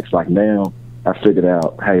 what's next? Like, now I figured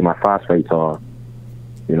out, hey, my phosphates are,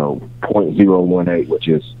 you know, 0.018, which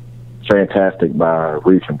is fantastic by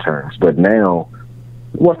reefing terms. But now,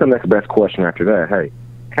 what's the next best question after that? Hey,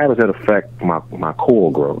 how does that affect my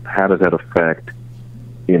coral growth? How does that affect,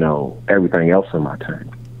 you know, everything else in my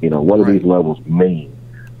tank? You know, what do these levels mean?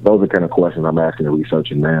 Those are the kind of questions I'm asking and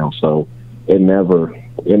researching now. So it never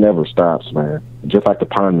stops, man. Just like the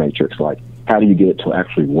pond matrix, like, how do you get it to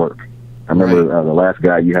actually work? I remember the last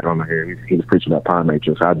guy you had on here, he was preaching about pond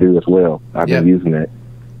matrix. I do as well. I've been using it.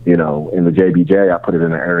 You know, in the JBJ, I put it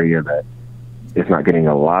in an area that it's not getting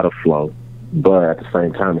a lot of flow, but at the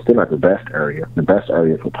same time, it's still not the best area. The best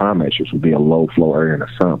area for pond matrix would be a low flow area in a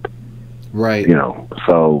sump. Right. You know,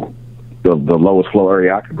 so the lowest flow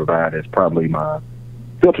area I can provide is probably my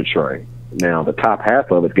filter tray. Now, the top half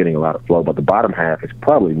of it's getting a lot of flow, but the bottom half is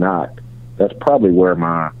probably not. That's probably where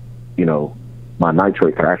my, you know, my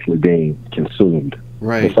nitrates are actually being consumed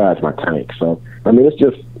besides my tank. So, I mean, it's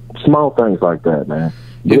just small things like that, man.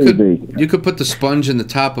 You could put the sponge in the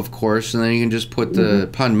top, of course, and then you can just put the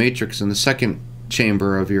pond matrix in the second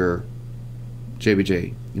chamber of your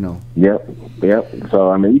JBJ, you know. Yep.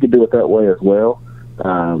 So, I mean, you could do it that way as well.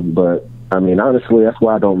 But, I mean, honestly, that's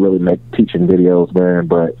why I don't really make teaching videos, man.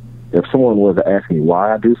 But if someone was to ask me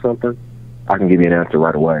why I do something, I can give you an answer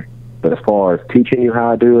right away. But as far as teaching you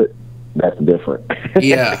how I do it, that's different.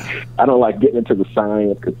 Yeah. I don't like getting into the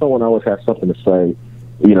science because someone always has something to say,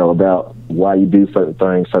 you know, about why you do certain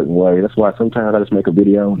things certain way. That's why sometimes I just make a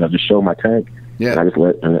video and I just show my tank. Yeah.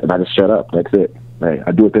 And I just shut up. That's it. Hey,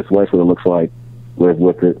 I do it this way so it looks like live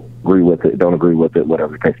with it, agree with it, don't agree with it,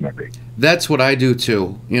 whatever the case may be. That's what I do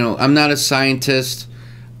too. You know, I'm not a scientist.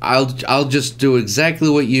 I'll just do exactly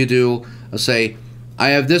what you do. I'll say, I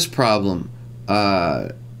have this problem.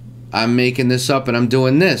 I'm making this up and I'm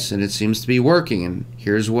doing this and it seems to be working and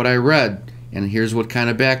here's what I read and here's what kind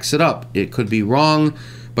of backs it up. It could be wrong,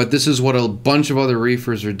 but this is what a bunch of other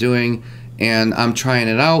reefers are doing and I'm trying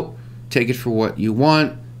it out. Take it for what you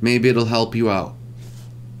want. Maybe it'll help you out.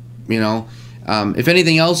 You know, if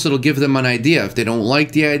anything else, it'll give them an idea. If they don't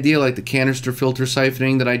like the idea, like the canister filter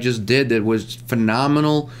siphoning that I just did, that was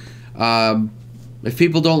phenomenal. If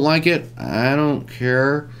people don't like it, I don't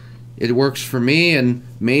care. It works for me, and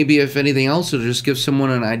maybe if anything else, it'll just give someone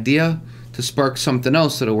an idea to spark something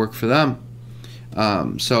else that'll work for them.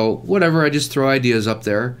 So whatever, I just throw ideas up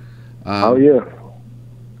there. Oh yeah,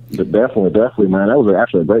 definitely, man. That was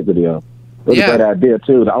actually a great video. It was a great idea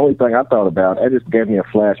too. The only thing I thought about, it just gave me a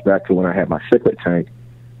flashback to when I had my cichlid tank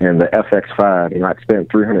and the FX5. You know, I spent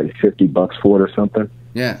 $350 for it or something.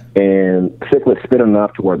 Yeah. And cichlid spit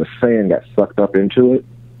enough to where the sand got sucked up into it.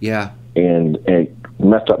 Yeah. And it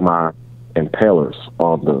messed up my impellers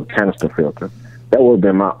on the canister filter. That would have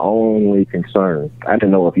been my only concern. I didn't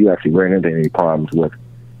know if you actually ran into any problems with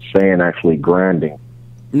sand actually grinding.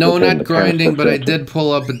 No, not grinding, but I did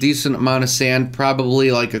pull up a decent amount of sand,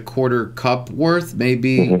 probably like a quarter cup worth,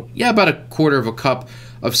 maybe, about a quarter of a cup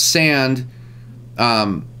of sand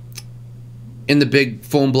in the big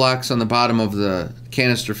foam blocks on the bottom of the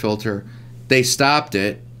canister filter. They stopped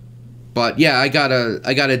it, but yeah, I got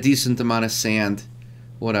a decent amount of sand,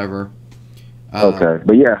 whatever. Okay,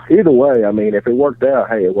 but yeah, either way, I mean, if it worked out,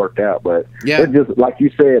 hey, it worked out. But it's just like you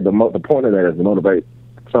said, the point of that is to motivate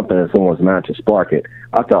something in someone's mind to spark it.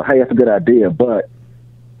 I thought, hey, that's a good idea, but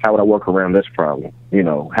how would I work around this problem? You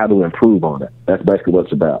know, how to improve on it. That's basically what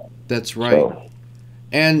it's about. That's right. So,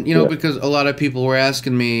 and, you know, because a lot of people were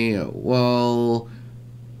asking me, well,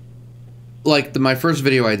 like my first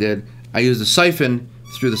video I did, I used a siphon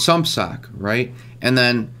through the sump sock, right? And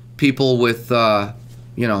then people with,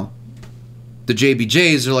 you know, the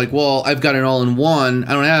JBJs are like, well, I've got it all in one.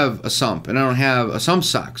 I don't have a sump and I don't have a sump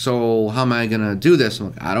sock. So how am I going to do this?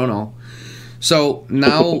 I'm like, I don't know. So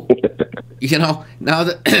now, you know, now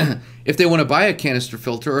that if they want to buy a canister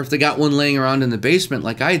filter or if they got one laying around in the basement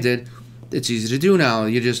like I did, it's easy to do now.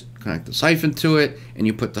 You just connect the siphon to it and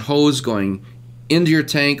you put the hose going into your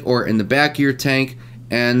tank or in the back of your tank.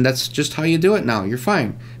 And that's just how you do it now. You're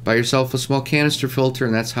fine. Buy yourself a small canister filter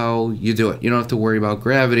and that's how you do it. You don't have to worry about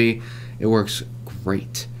gravity. It works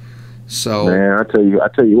great. So man, I tell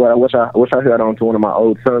you what, I wish I had on to one of my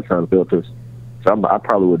old Sunshine filters. So I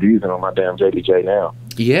probably would use it on my damn JBJ now.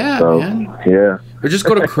 Yeah, so, man. Yeah. Or just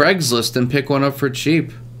go to Craigslist and pick one up for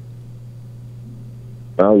cheap.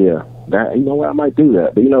 Oh yeah, you know what? I might do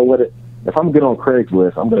that. But you know what? If I'm good on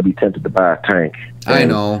Craigslist, I'm going to be tempted to buy a tank. And I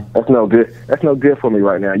know. That's no good. That's no good for me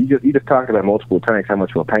right now. You just talked about multiple tanks. How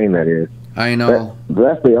much of a pain that is. I know.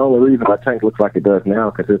 That's the only reason my tank looks like it does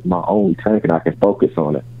now, because it's my only tank and I can focus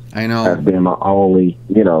on it. I know. That's been my only,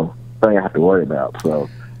 you know, thing I have to worry about. So,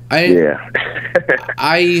 yeah.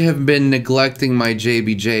 I have been neglecting my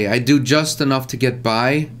JBJ. I do just enough to get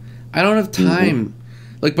by. I don't have time.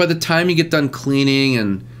 Like, by the time you get done cleaning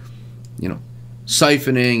and, you know,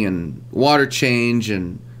 siphoning and water change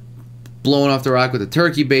and blowing off the rock with a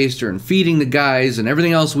turkey baster and feeding the guys and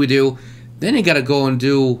everything else we do, then you got to go and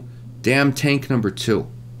do damn tank number 2.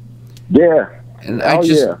 Yeah. And I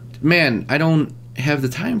just, man, I don't have the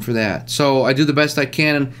time for that. So I do the best I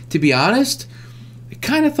can. And to be honest, I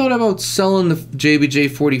kind of thought about selling the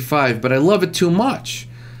JBJ 45, but I love it too much.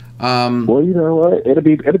 Well, you know what? It'll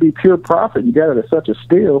be pure profit. You got it at such a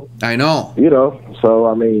steal. I know. You know, so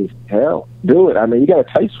I mean, hell, do it. I mean, you got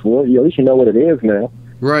a taste for it. At least you know what it is now.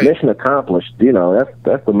 Right. Mission accomplished. You know,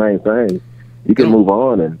 that's the main thing. You can move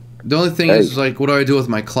on. And the only thing is, like, what do I do with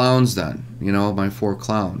my clowns then? You know, my 4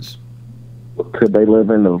 clowns. Could they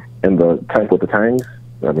live in the tank with the tangs?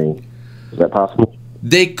 I mean, is that possible?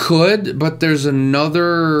 They could, but there's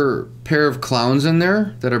another pair of clowns in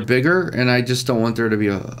there that are bigger, and I just don't want there to be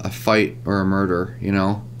a fight or a murder, you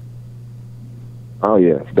know? Oh,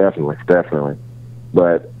 yeah, definitely.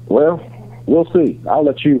 But, well, We'll see. I'll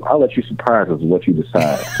let you surprise us with what you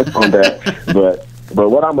decide on that. But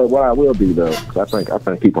what I will do though, because I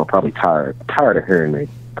think people are probably tired of hearing me.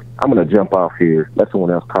 I'm gonna jump off here, let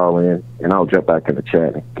someone else call in, and I'll jump back in the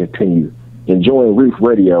chat and continue enjoying Reef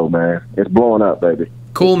Radio, man. It's blowing up, baby.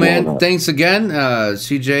 Cool, man. Thanks again,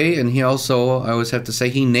 CJ. And he also, I always have to say,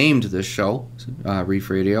 he named this show, Reef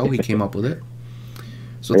Radio. He came up with it.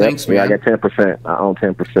 So thanks, man. Yeah, I got 10%. I own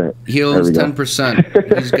 10%. He owns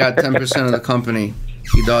 10%. He's got 10% of the company.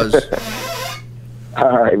 He does.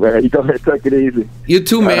 All right, man. You go ahead, take it easy. You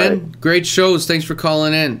too, man. Right. Great shows. Thanks for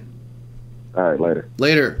calling in. All right, later.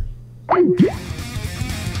 Later.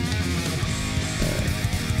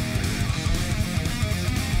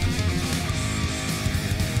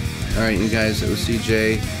 All right, you guys, it was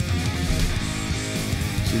CJ.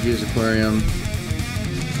 CJ's Aquarium.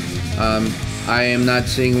 I am not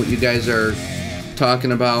seeing what you guys are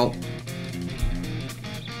talking about.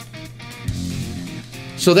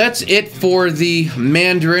 So that's it for the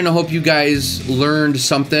Mandarin. I hope you guys learned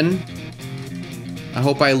something. I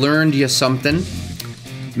hope I learned you something.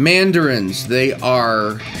 Mandarins, they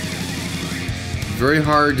are very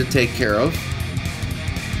hard to take care of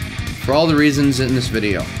for all the reasons in this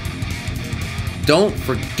video. Don't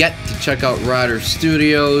forget to check out Rodder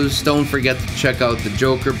Studios. Don't forget to check out the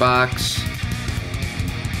Joker box.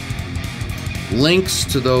 Links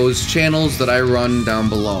to those channels that I run down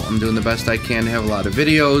below. I'm doing the best I can to have a lot of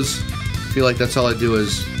videos. I feel like that's all I do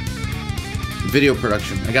is video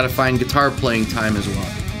production. I gotta find guitar playing time as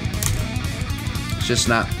well. It's just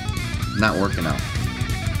not working out.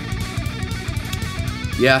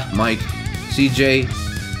 Yeah, Mike. CJ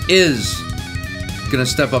is gonna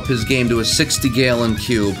step up his game to a 60-gallon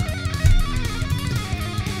cube.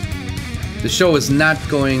 The show is not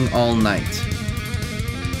going all night.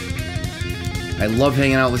 I love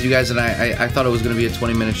hanging out with you guys, and I thought it was gonna be a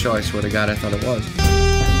 20-minute show. I swear to God, I thought it was.